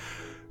be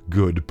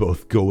good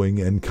both going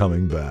and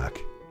coming back.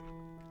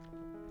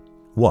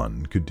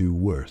 One could do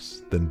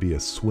worse than be a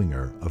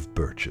swinger of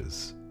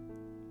birches.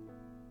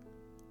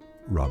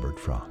 Robert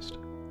Frost.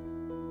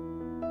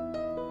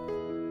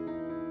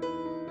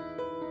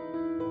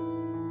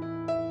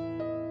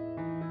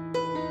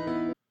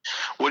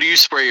 What do you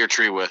spray your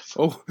tree with?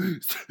 Oh,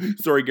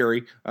 sorry,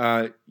 Gary.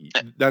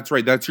 That's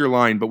right. That's your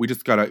line. But we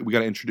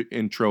gotta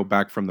intro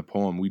back from the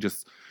poem. We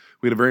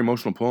had a very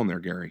emotional poem there,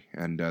 Gary,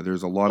 and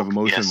there's a lot of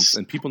emotions, Yes.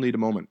 and people need a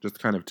moment just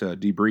kind of to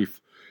debrief.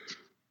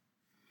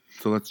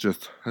 So let's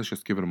just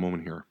give it a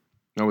moment here.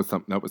 That was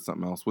something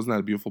else. Wasn't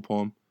that a beautiful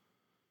poem?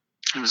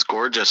 It was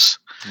gorgeous.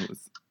 It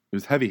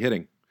was heavy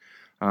hitting.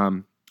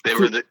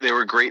 They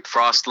were great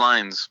Frost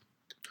lines.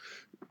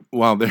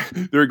 Wow,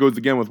 there it goes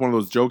again with one of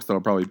those jokes that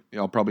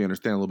I'll probably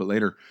understand a little bit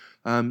later.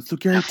 So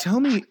Gary,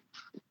 tell me,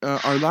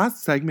 our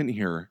last segment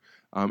here,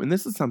 and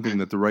this is something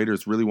that the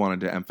writers really wanted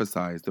to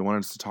emphasize. They wanted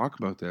us to talk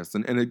about this,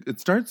 and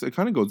it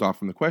kind of goes off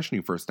from the question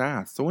you first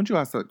asked. So why don't you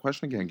ask that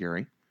question again,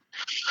 Gary?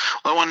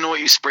 Well, I want to know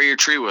what you spray your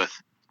tree with.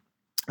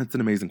 That's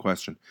an amazing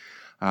question,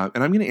 and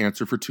I'm going to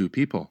answer for two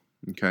people.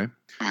 Okay,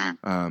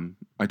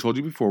 I told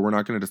you before we're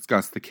not going to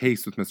discuss the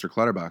case with Mr.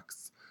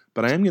 Clutterbucks,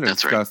 but I am going to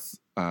That's right. discuss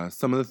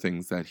some of the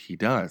things that he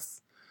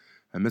does.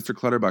 And Mr.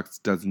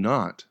 Clutterbucks does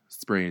not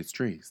spray his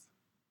trees.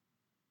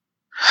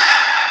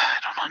 I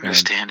don't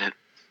understand it.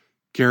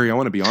 Gary, I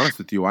want to be honest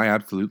with you. I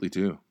absolutely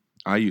do.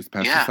 I use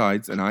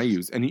pesticides,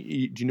 and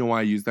do you know why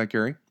I use that,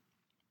 Gary?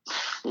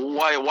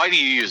 Why do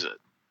you use it?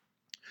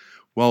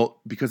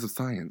 Well, because of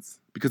science,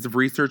 because of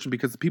research, and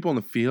because of people in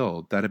the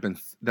field that have been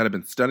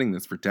studying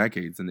this for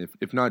decades, and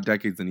if not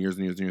decades, then years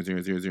and years and years and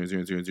years and years and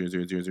years and years and years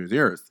and years and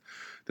years,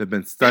 that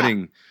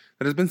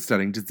has been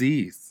studying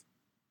disease.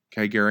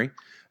 Okay, Gary?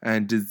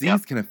 And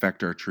disease can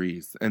affect our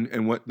trees.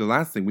 And what the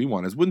last thing we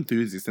want as wood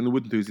enthusiasts in the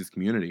wood enthusiast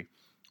community,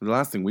 the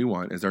last thing we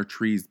want is our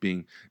trees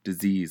being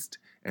diseased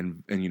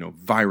and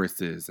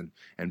viruses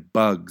and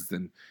bugs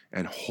and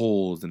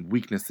holes and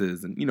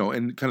weaknesses and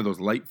and kind of those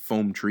light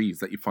foam trees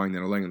that you find that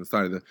are laying on the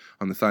side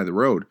of the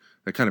road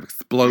that kind of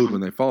explode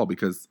when they fall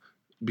because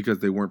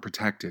they weren't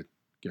protected,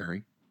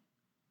 Gary.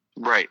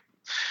 Right.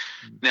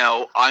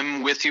 Now,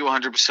 I'm with you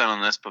 100%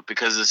 on this, but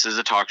because this is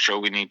a talk show,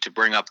 we need to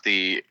bring up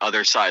the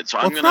other side. So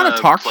I'm going to It's not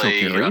a talk show,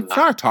 play, Gary. It's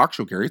not a talk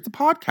show, Gary. It's a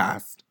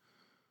podcast.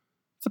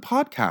 It's a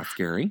podcast,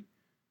 Gary.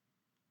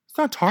 It's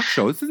not a talk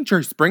show. This isn't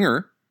Jerry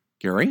Springer,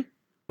 Gary.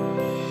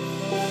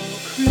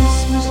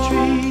 Christmas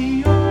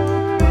tree,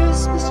 oh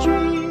Christmas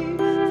tree,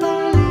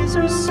 the leaves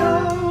are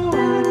so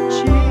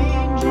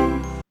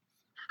unchanging.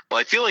 Well,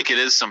 I feel like it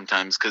is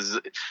sometimes because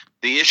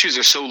the issues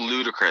are so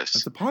ludicrous.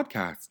 It's a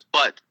podcast.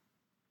 But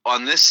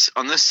on this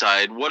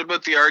side, what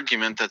about the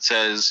argument that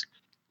says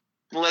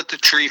let the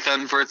tree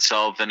fend for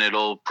itself and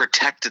it'll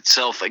protect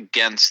itself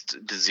against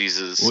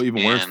diseases? Well,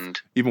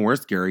 even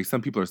worse, Gary,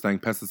 some people are saying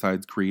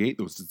pesticides create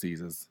those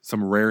diseases.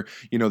 Some rare,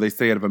 they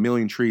say out of 1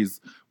 million trees,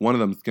 one of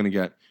them is going to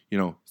get,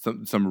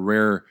 some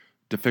rare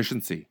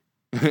deficiency.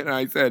 And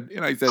I said,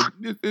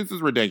 this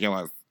is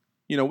ridiculous.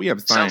 We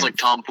have science. Sounds like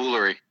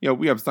tomfoolery.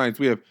 We have science.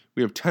 We have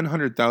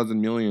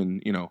 1,000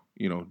 million,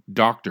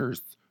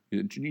 doctors,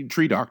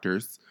 tree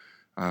doctors.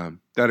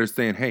 that are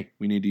saying, hey,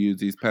 we need to use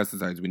these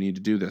pesticides. We need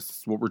to do this. This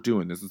is what we're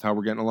doing. This is how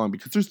we're getting along.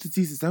 Because there's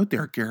diseases out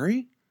there,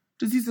 Gary.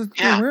 Diseases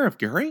you're aware of,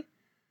 Gary.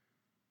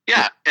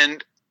 Yeah,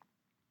 and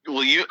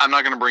well, I'm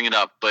not going to bring it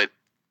up, but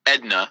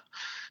Edna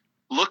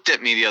looked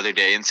at me the other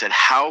day and said,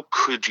 "How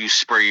could you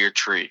spray your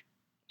tree?"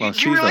 Well,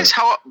 Do you realize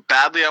how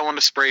badly I want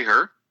to spray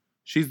her?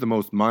 She's the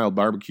most mild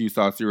barbecue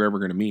sauce you're ever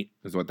going to meet.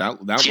 Is what that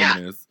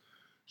woman is.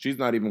 She's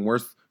not even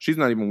worth. She's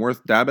not even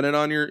worth dabbing it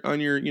on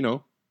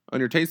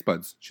your taste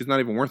buds. She's not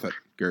even worth it,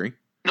 Gary.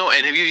 No,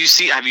 and have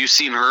you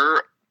seen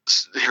her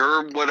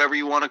whatever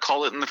you want to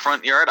call it in the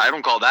front yard? I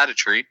don't call that a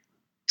tree.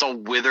 It's all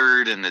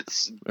withered and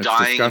it's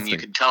dying, disgusting. And you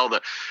can tell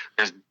that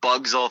there's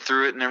bugs all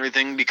through it and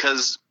everything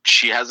because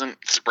she hasn't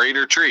sprayed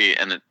her tree,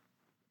 and it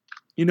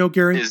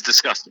Gary, is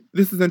disgusting.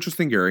 This is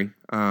interesting, Gary.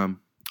 I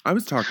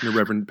was talking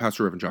to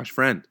Pastor Reverend Josh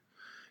Friend,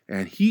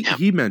 and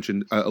he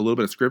mentioned a little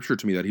bit of scripture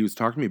to me that he was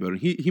talking to me about,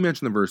 and he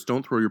mentioned the verse,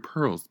 "Don't throw your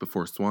pearls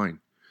before swine."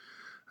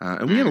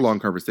 And we had a long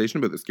conversation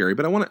about this, Gary,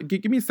 but I want to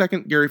give me a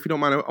second, Gary, if you don't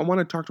mind. I want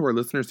to talk to our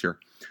listeners here.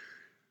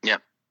 Yeah.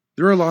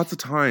 There are lots of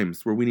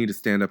times where we need to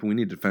stand up and we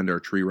need to defend our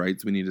tree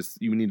rights. We need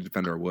to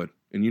defend our wood.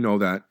 And you know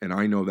that, and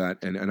I know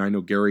that, and I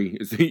know Gary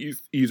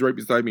he's right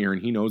beside me here,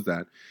 and he knows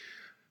that.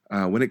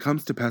 When it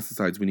comes to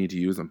pesticides, we need to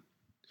use them.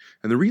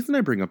 And the reason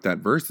I bring up that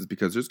verse is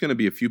because there's going to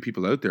be a few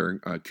people out there,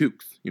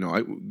 kooks.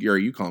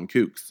 Gary, you call them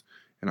kooks,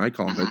 and I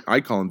call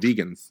them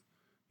vegans.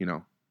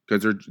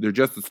 Because they're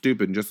just as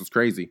stupid and just as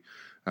crazy.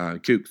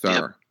 Kooks are.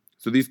 Yep.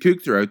 So these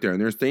kooks are out there,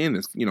 and they're saying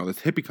this, this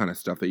hippie kind of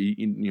stuff that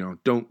you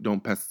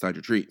don't pesticide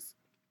your trees.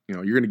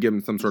 You're going to give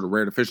them some sort of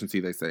rare deficiency,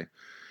 they say.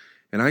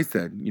 And I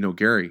said,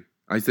 Gary,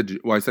 I said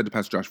to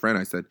Pastor Josh Friend,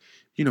 I said,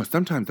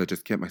 sometimes I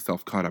just get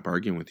myself caught up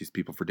arguing with these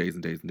people for days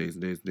and days and days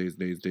and days and days and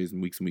days and days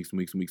and weeks and weeks and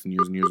weeks and weeks and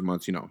years and years and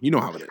months. You know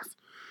how it is.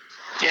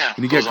 Yeah.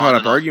 And you get caught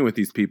up arguing with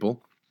these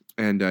people.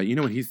 And you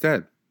know what he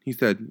said? He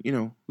said,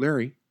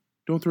 Larry,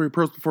 don't throw your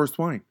pearls before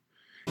swine.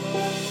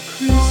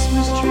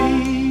 Christmas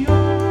tree,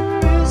 oh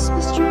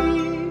Christmas tree.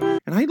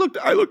 And I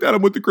looked at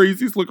him with the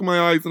craziest look in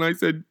my eyes, and I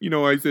said,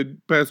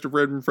 Pastor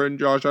Fred and friend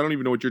Josh, I don't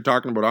even know what you're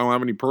talking about. I don't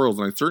have any pearls,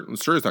 and I sure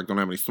as heck don't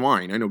have any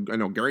swine. I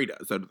know Gary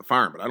does out at the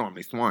farm, but I don't have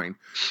any swine.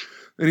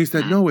 And he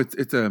said, no, it's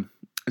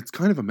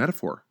kind of a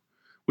metaphor,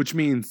 which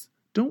means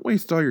don't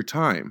waste all your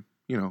time,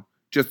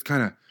 just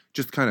kind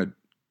of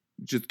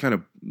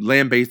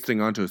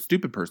lambasting onto a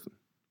stupid person.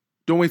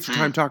 Don't waste your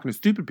time talking to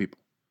stupid people.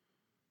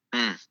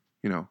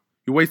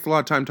 You waste a lot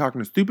of time talking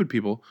to stupid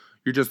people.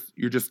 You're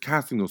just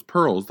casting those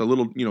pearls, the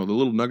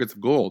little nuggets of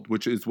gold,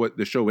 which is what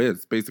the show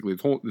is. Basically,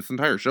 this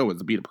entire show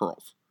is a bead of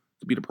pearls.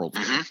 It's a bead of pearls.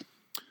 Mm-hmm.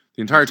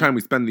 The entire time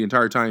we spend the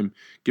entire time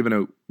giving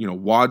out,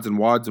 wads and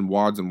wads and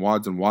wads and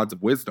wads and wads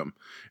of wisdom,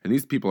 and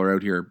these people are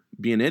out here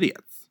being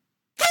idiots.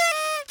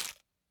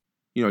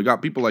 You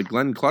got people like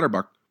Glenn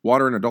Clutterbuck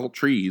watering adult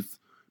trees,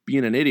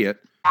 being an idiot,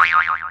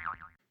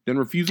 then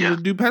refusing to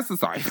do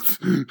pesticides.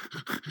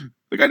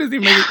 The guy doesn't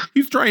even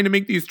he's trying to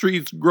make these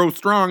trees grow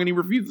strong, and he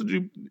refuses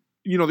to do,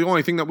 the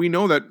only thing that we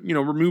know that,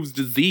 removes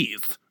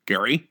disease,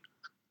 Gary.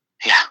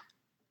 Yeah.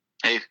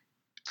 Hey,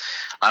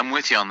 I'm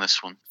with you on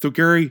this one. So,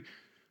 Gary,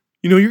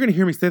 you're going to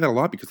hear me say that a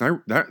lot because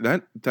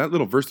that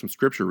little verse from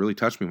scripture really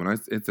touched me when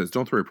it says,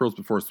 don't throw your pearls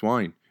before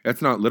swine.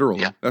 That's not literal.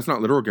 Yeah. That's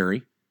not literal,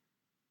 Gary.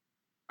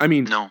 I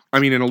mean, no.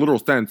 In a literal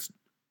sense,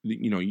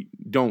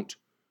 don't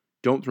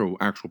throw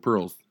actual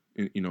pearls,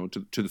 to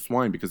the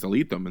swine because they'll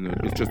eat them and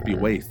it'll just be a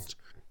waste.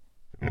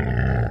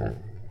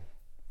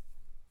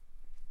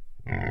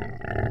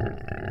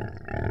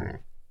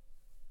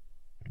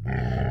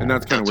 And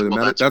that's kind of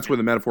where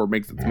the metaphor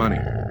makes its money,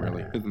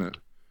 really, isn't it?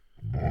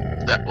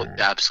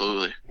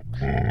 Absolutely.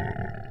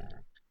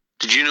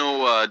 Did you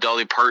know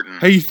Dolly Parton?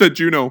 Hey, you said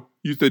Juno.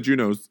 You said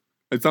Junos.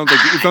 It sounds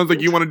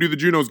like you want to do the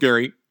Junos,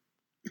 Gary.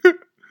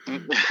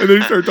 And then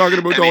you start talking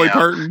about Dolly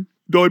Parton.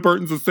 Dolly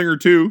Parton's a singer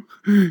too.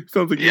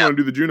 Sounds like you want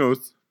to do the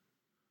Junos.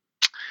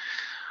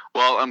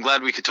 Well, I'm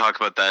glad we could talk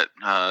about that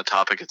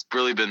topic. It's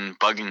really been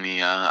bugging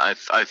me. I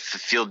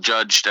feel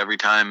judged every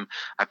time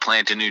I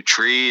plant a new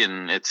tree,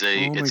 and it's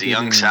a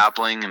young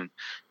sapling, and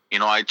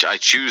I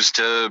choose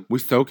to. We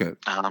soak it.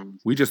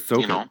 We just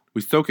soak it.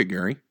 We soak it,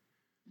 Gary.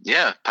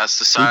 Yeah,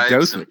 pesticides. We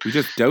dose it. We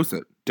just dose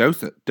it.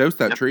 Dose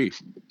that tree.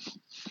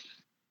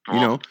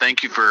 Well,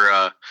 thank you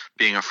for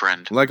being a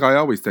friend. Like I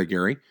always say,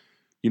 Gary.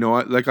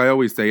 Like I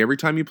always say, every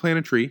time you plant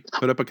a tree,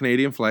 put up a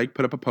Canadian flag,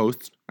 put up a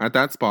post at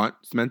that spot,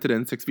 cement it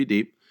in 6 feet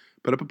deep.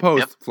 Put up a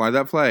post, fly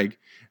that flag,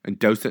 and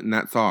dose it in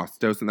that sauce.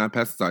 Dose it in that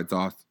pesticide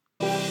sauce.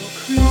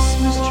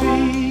 Christmas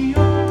tree,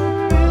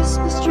 oh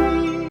Christmas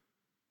tree.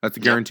 That's a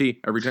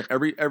guarantee.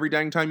 Every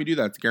dang time you do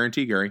that, it's a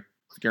guarantee, Gary.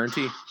 It's a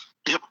guarantee.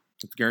 Yep.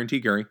 It's a guarantee,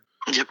 Gary.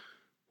 Yep.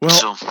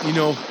 Well,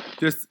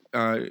 this.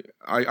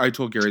 I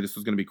told Gary this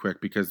was going to be quick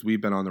because we've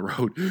been on the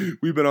road.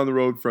 We've been on the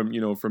road from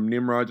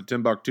Nimrod to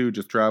Timbuktu,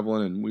 just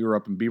traveling, and we were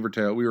up in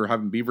Beavertail. We were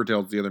having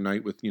Beavertails the other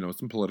night with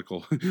some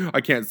political.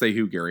 I can't say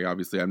who, Gary.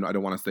 Obviously, I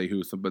don't want to say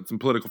who. But some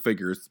political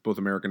figures, both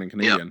American and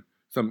Canadian.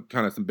 Yep.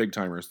 Some big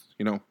timers.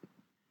 I don't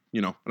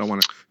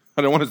want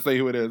to say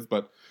who it is,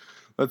 but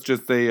let's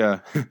just say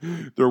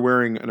they're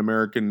wearing an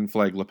American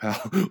flag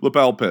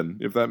lapel pin.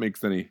 If that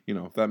makes any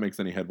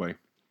headway.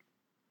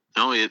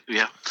 No,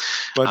 yeah.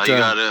 But you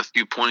got a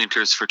few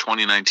pointers for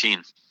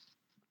 2019.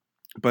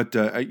 But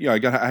I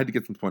had to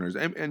get some pointers,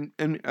 and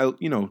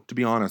to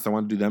be honest, I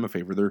want to do them a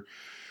favor.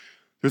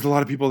 There's a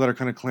lot of people that are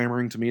kind of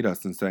clamoring to meet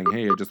us and saying,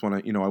 "Hey, I just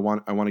want to, I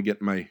want to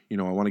get my, I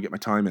want to get my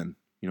time in.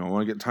 I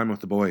want to get time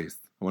with the boys.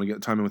 I want to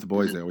get time in with the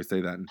boys." They always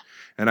say that,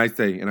 and I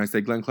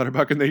say Glenn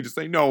Clutterbuck, and they just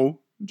say, "No,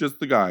 just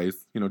the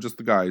guys. Just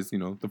the guys.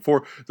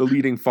 The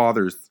leading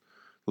fathers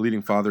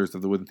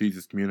of the wood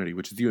enthusiast community,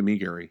 which is you and me,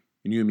 Gary,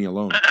 and you and me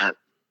alone."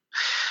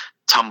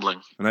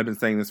 Tumbling. And I've been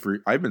saying this for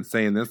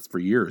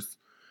years.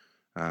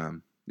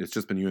 It's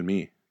just been you and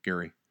me,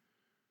 Gary.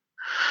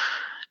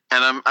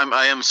 And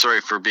I am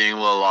sorry for being a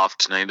little off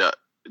tonight.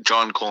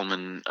 John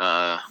Coleman,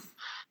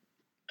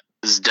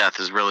 his death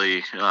is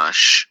really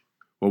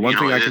well, one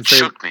thing I can say,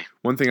 shook me.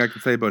 One thing I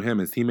can say about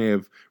him is he may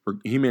have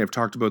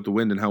talked about the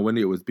wind and how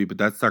windy it would be, but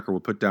that sucker will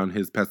put down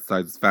his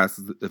pesticides as fast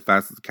as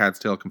the cat's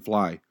tail can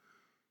fly.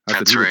 That's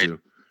what he would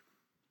do.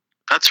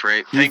 That's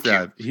right. Thank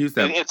you.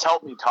 It's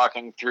helped me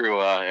talking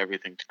through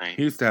everything tonight.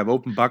 He used to have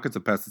open buckets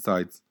of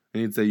pesticides,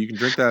 and he'd say, "You can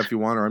drink that if you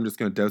want, or I'm just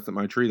going to douse it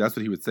my tree." That's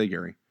what he would say,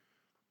 Gary.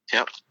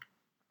 Yep.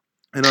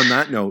 And on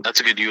that note, that's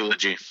a good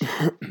eulogy.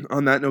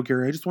 On that note,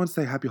 Gary, I just want to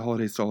say happy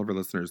holidays to all of our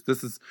listeners.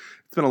 It's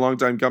been a long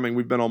time coming.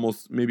 We've been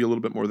almost maybe a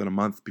little bit more than a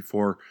month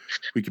before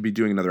we could be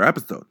doing another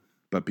episode.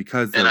 But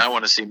I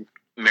want to see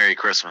Merry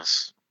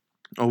Christmas.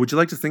 Oh, would you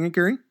like to sing it,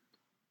 Gary?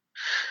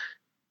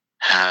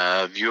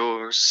 Have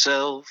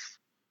yourself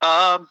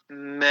a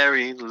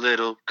merry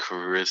little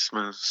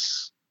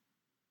Christmas.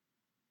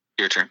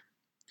 Your turn.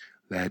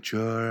 Let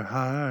your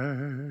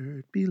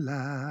heart be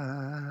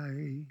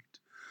light.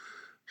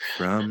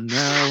 From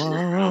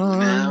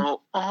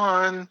now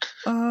on,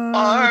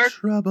 our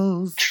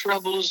troubles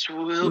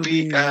will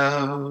be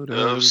out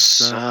of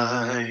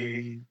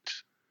sight.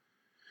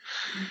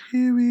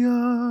 Here we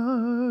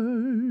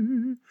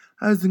are,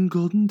 as in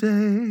golden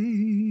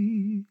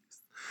days,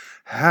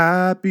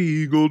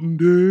 happy golden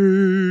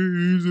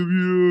days of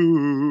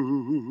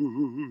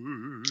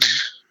yore.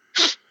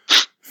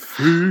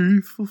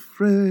 Faithful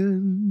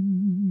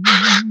friends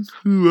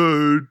who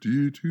are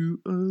dear to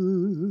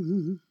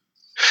us,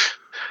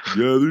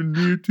 gather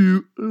near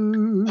to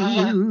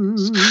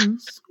us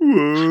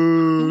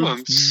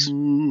once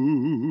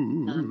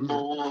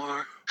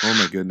more. Oh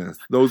my goodness.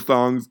 Those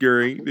songs,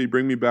 Gary, they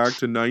bring me back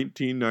to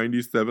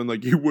 1997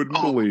 like you wouldn't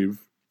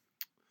believe.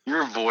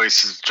 Your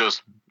voice is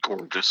just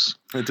gorgeous.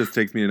 It just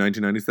takes me to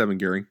 1997,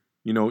 Gary.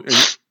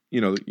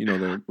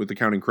 With the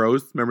Counting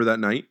Crows. Remember that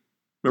night?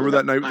 Remember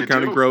that night with the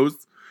Counting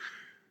Crows?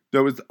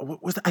 That was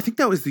I think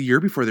that was the year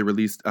before they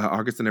released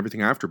August and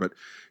Everything After, but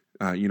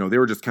they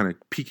were just kind of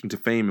peaking to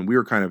fame, and we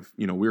were kind of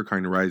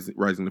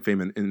rising to fame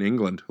in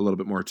England a little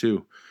bit more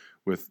too,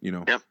 with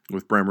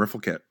with Bram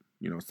Riffelkit,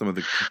 some of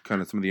the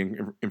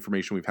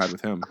information we've had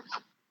with him.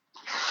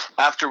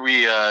 After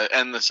we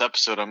end this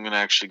episode, I'm going to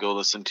actually go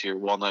listen to your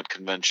Walnut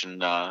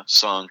Convention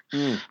song.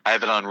 I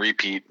have it on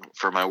repeat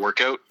for my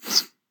workout.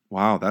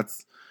 Wow,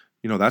 that's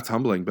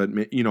humbling, but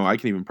I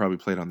can even probably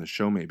play it on the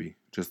show. Maybe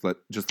just let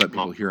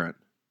people hear it.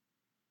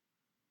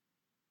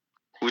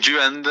 Would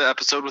you end the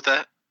episode with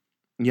that?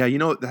 Yeah,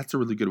 that's a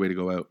really good way to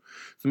go out.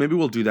 So maybe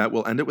we'll do that.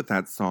 We'll end it with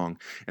that song.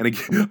 And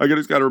again, I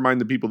just got to remind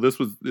the people this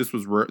was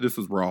raw.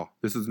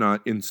 This is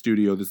not in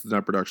studio. This is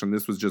not production.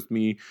 This was just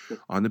me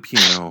on the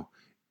piano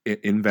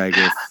in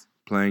Vegas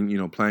playing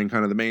kind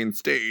of the main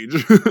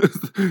stage.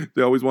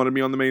 They always wanted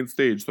me on the main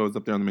stage, so I was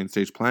up there on the main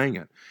stage playing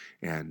it.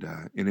 And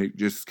it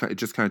just kind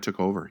of took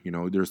over.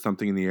 There's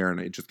something in the air,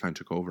 and it just kind of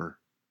took over.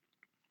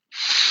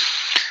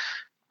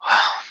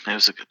 Wow, it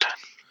was a good time.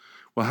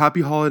 Well,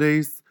 happy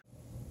holidays.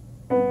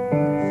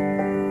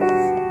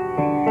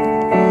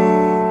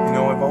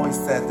 I've always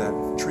said that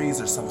trees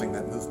are something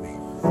that move me.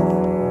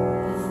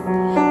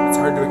 It's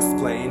hard to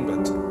explain,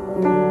 but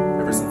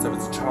ever since I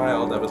was a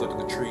child, I would look at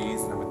the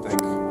trees and I would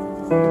think,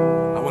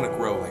 I want to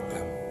grow like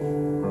them.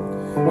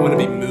 I want to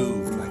be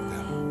moved like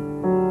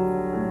them.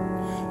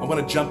 I want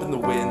to jump in the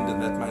wind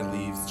and let my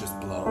leaves just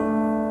blow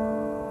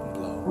and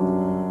blow.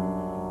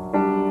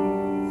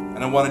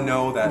 And I want to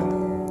know that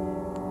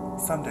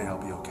someday I'll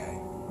be okay.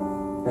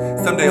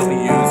 Someday I'll be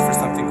used for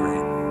something great.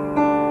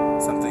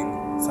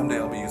 Someday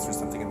I'll be used for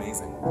something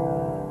amazing.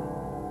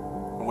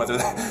 Whether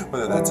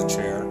that's a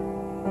chair,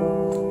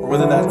 or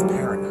whether that's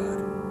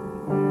parenthood.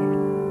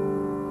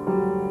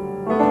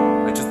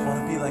 I just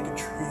want to be like a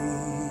tree,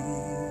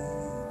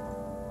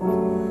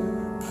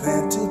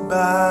 planted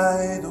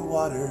by the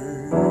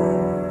waters.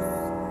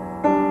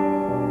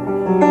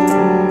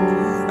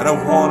 And I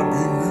want to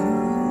be moved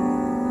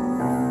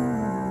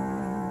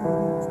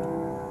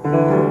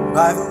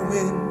by the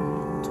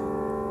wind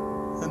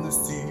and the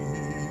sea.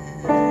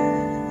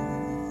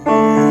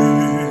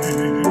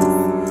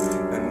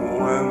 And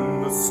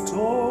when the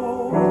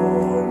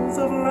storms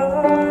of life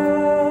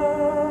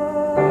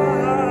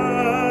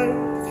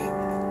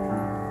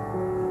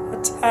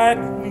attack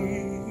me,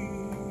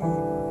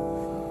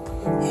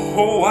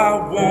 oh, I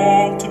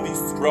want to be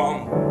strong.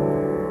 strong.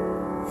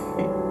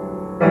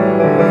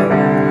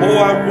 Oh,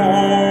 I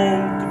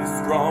want to be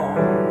strong.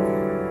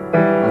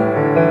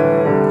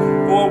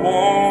 Oh, I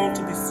want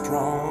to be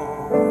strong.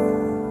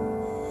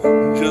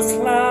 Just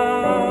like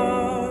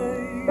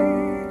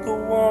a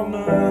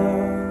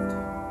walnut.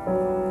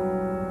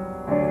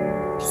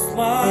 Just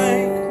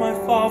like my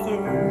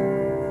father.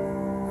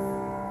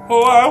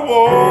 Oh, I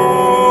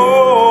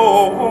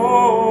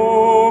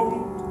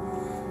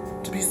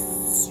want to be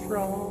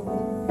strong.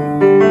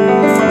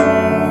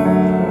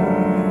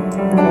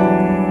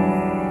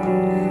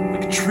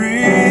 Like a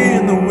tree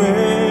in the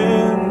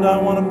wind, I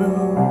want to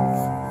move,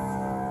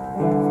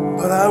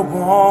 but I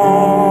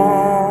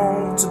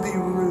want to be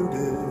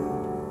rooted.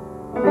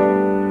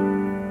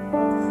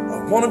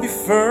 I want to be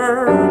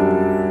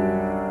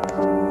firm,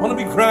 want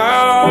to be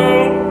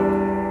ground.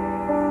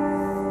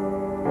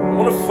 I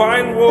want to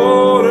find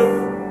water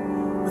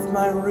with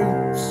my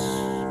roots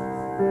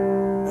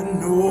and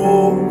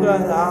know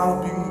that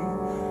I'll be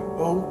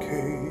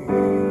okay.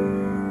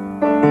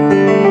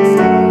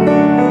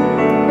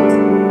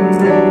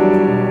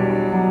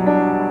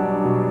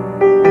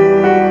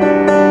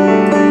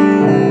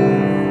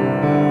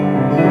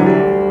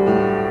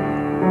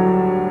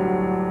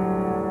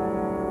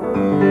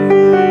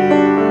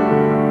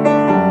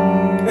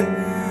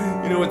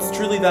 You know, it's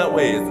truly that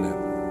way, isn't it?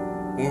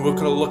 When we're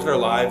going to look at our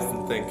lives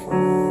and think,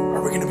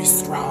 are we going to be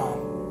strong?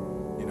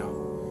 You know,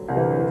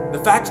 the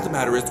fact of the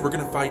matter is we're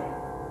going to fight,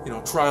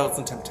 trials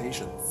and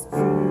temptations.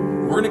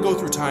 We're going to go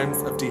through times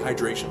of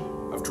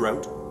dehydration, of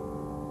drought.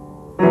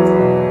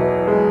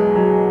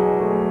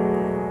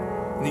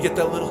 And you get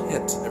that little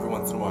hit every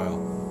once in a while,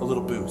 a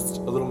little boost,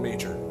 a little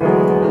major.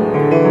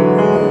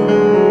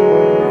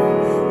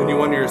 And you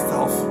wonder to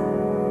yourself,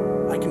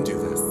 I can do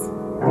this.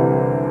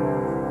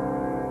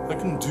 I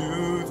can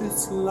do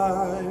this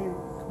like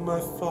my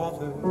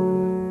father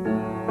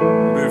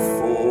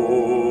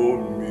before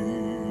me.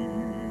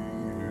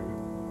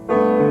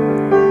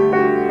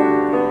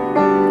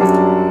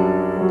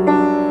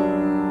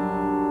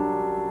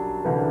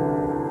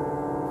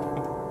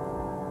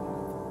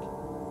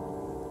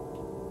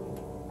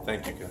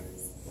 Thank you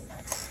guys.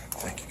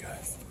 Thank you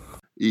guys.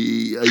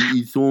 I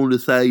just wanted to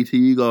say to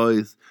you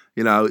guys,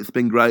 it's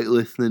been great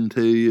listening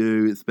to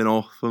you. It's been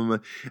awesome.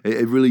 I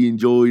really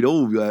enjoyed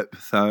all of your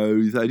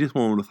episodes. I just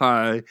wanted to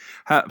say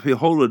happy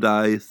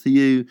holidays to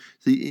you,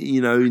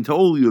 and to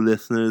all your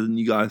listeners. And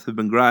you guys have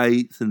been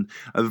great. And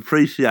I've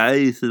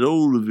appreciated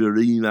all of your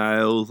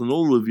emails and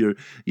all of your,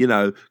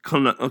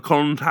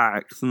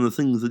 contacts and the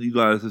things that you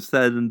guys have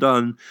said and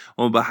done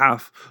on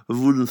behalf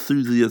of wood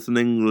enthusiasts in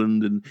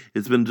England. And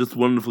it's been just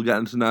wonderful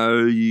getting to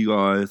know you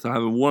guys. So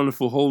have a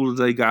wonderful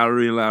holiday,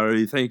 Gary and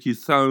Larry. Thank you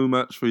so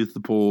much for your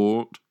support.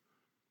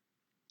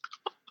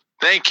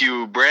 Thank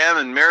you, Bram,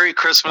 and Merry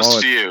Christmas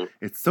to you.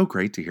 It's so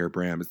great to hear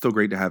Bram. It's so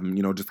great to have him,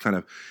 just kind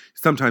of,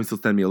 sometimes he'll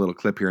send me a little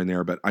clip here and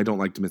there, but I don't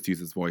like to misuse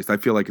his voice. I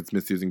feel like it's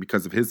misusing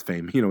because of his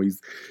fame. He's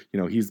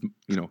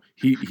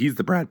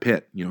the Brad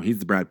Pitt. He's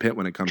the Brad Pitt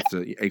when it comes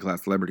to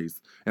A-class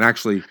celebrities. And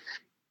actually,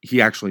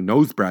 he actually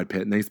knows Brad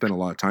Pitt, and they spend a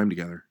lot of time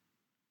together.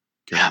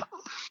 Yeah.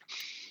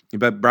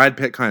 But Brad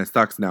Pitt kind of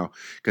sucks now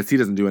because he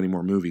doesn't do any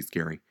more movies,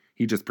 Gary.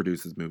 He just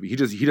produces movies.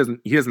 He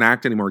doesn't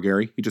act anymore,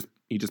 Gary. He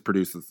just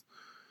produces.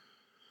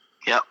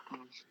 Yep.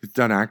 He's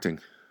done acting.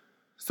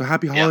 So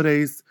happy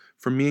holidays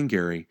from me and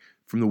Gary,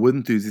 from the wood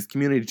enthusiast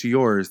community to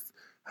yours.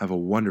 Have a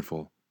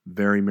wonderful,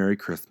 very Merry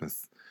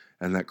Christmas,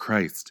 and let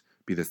Christ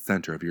be the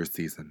center of your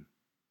season.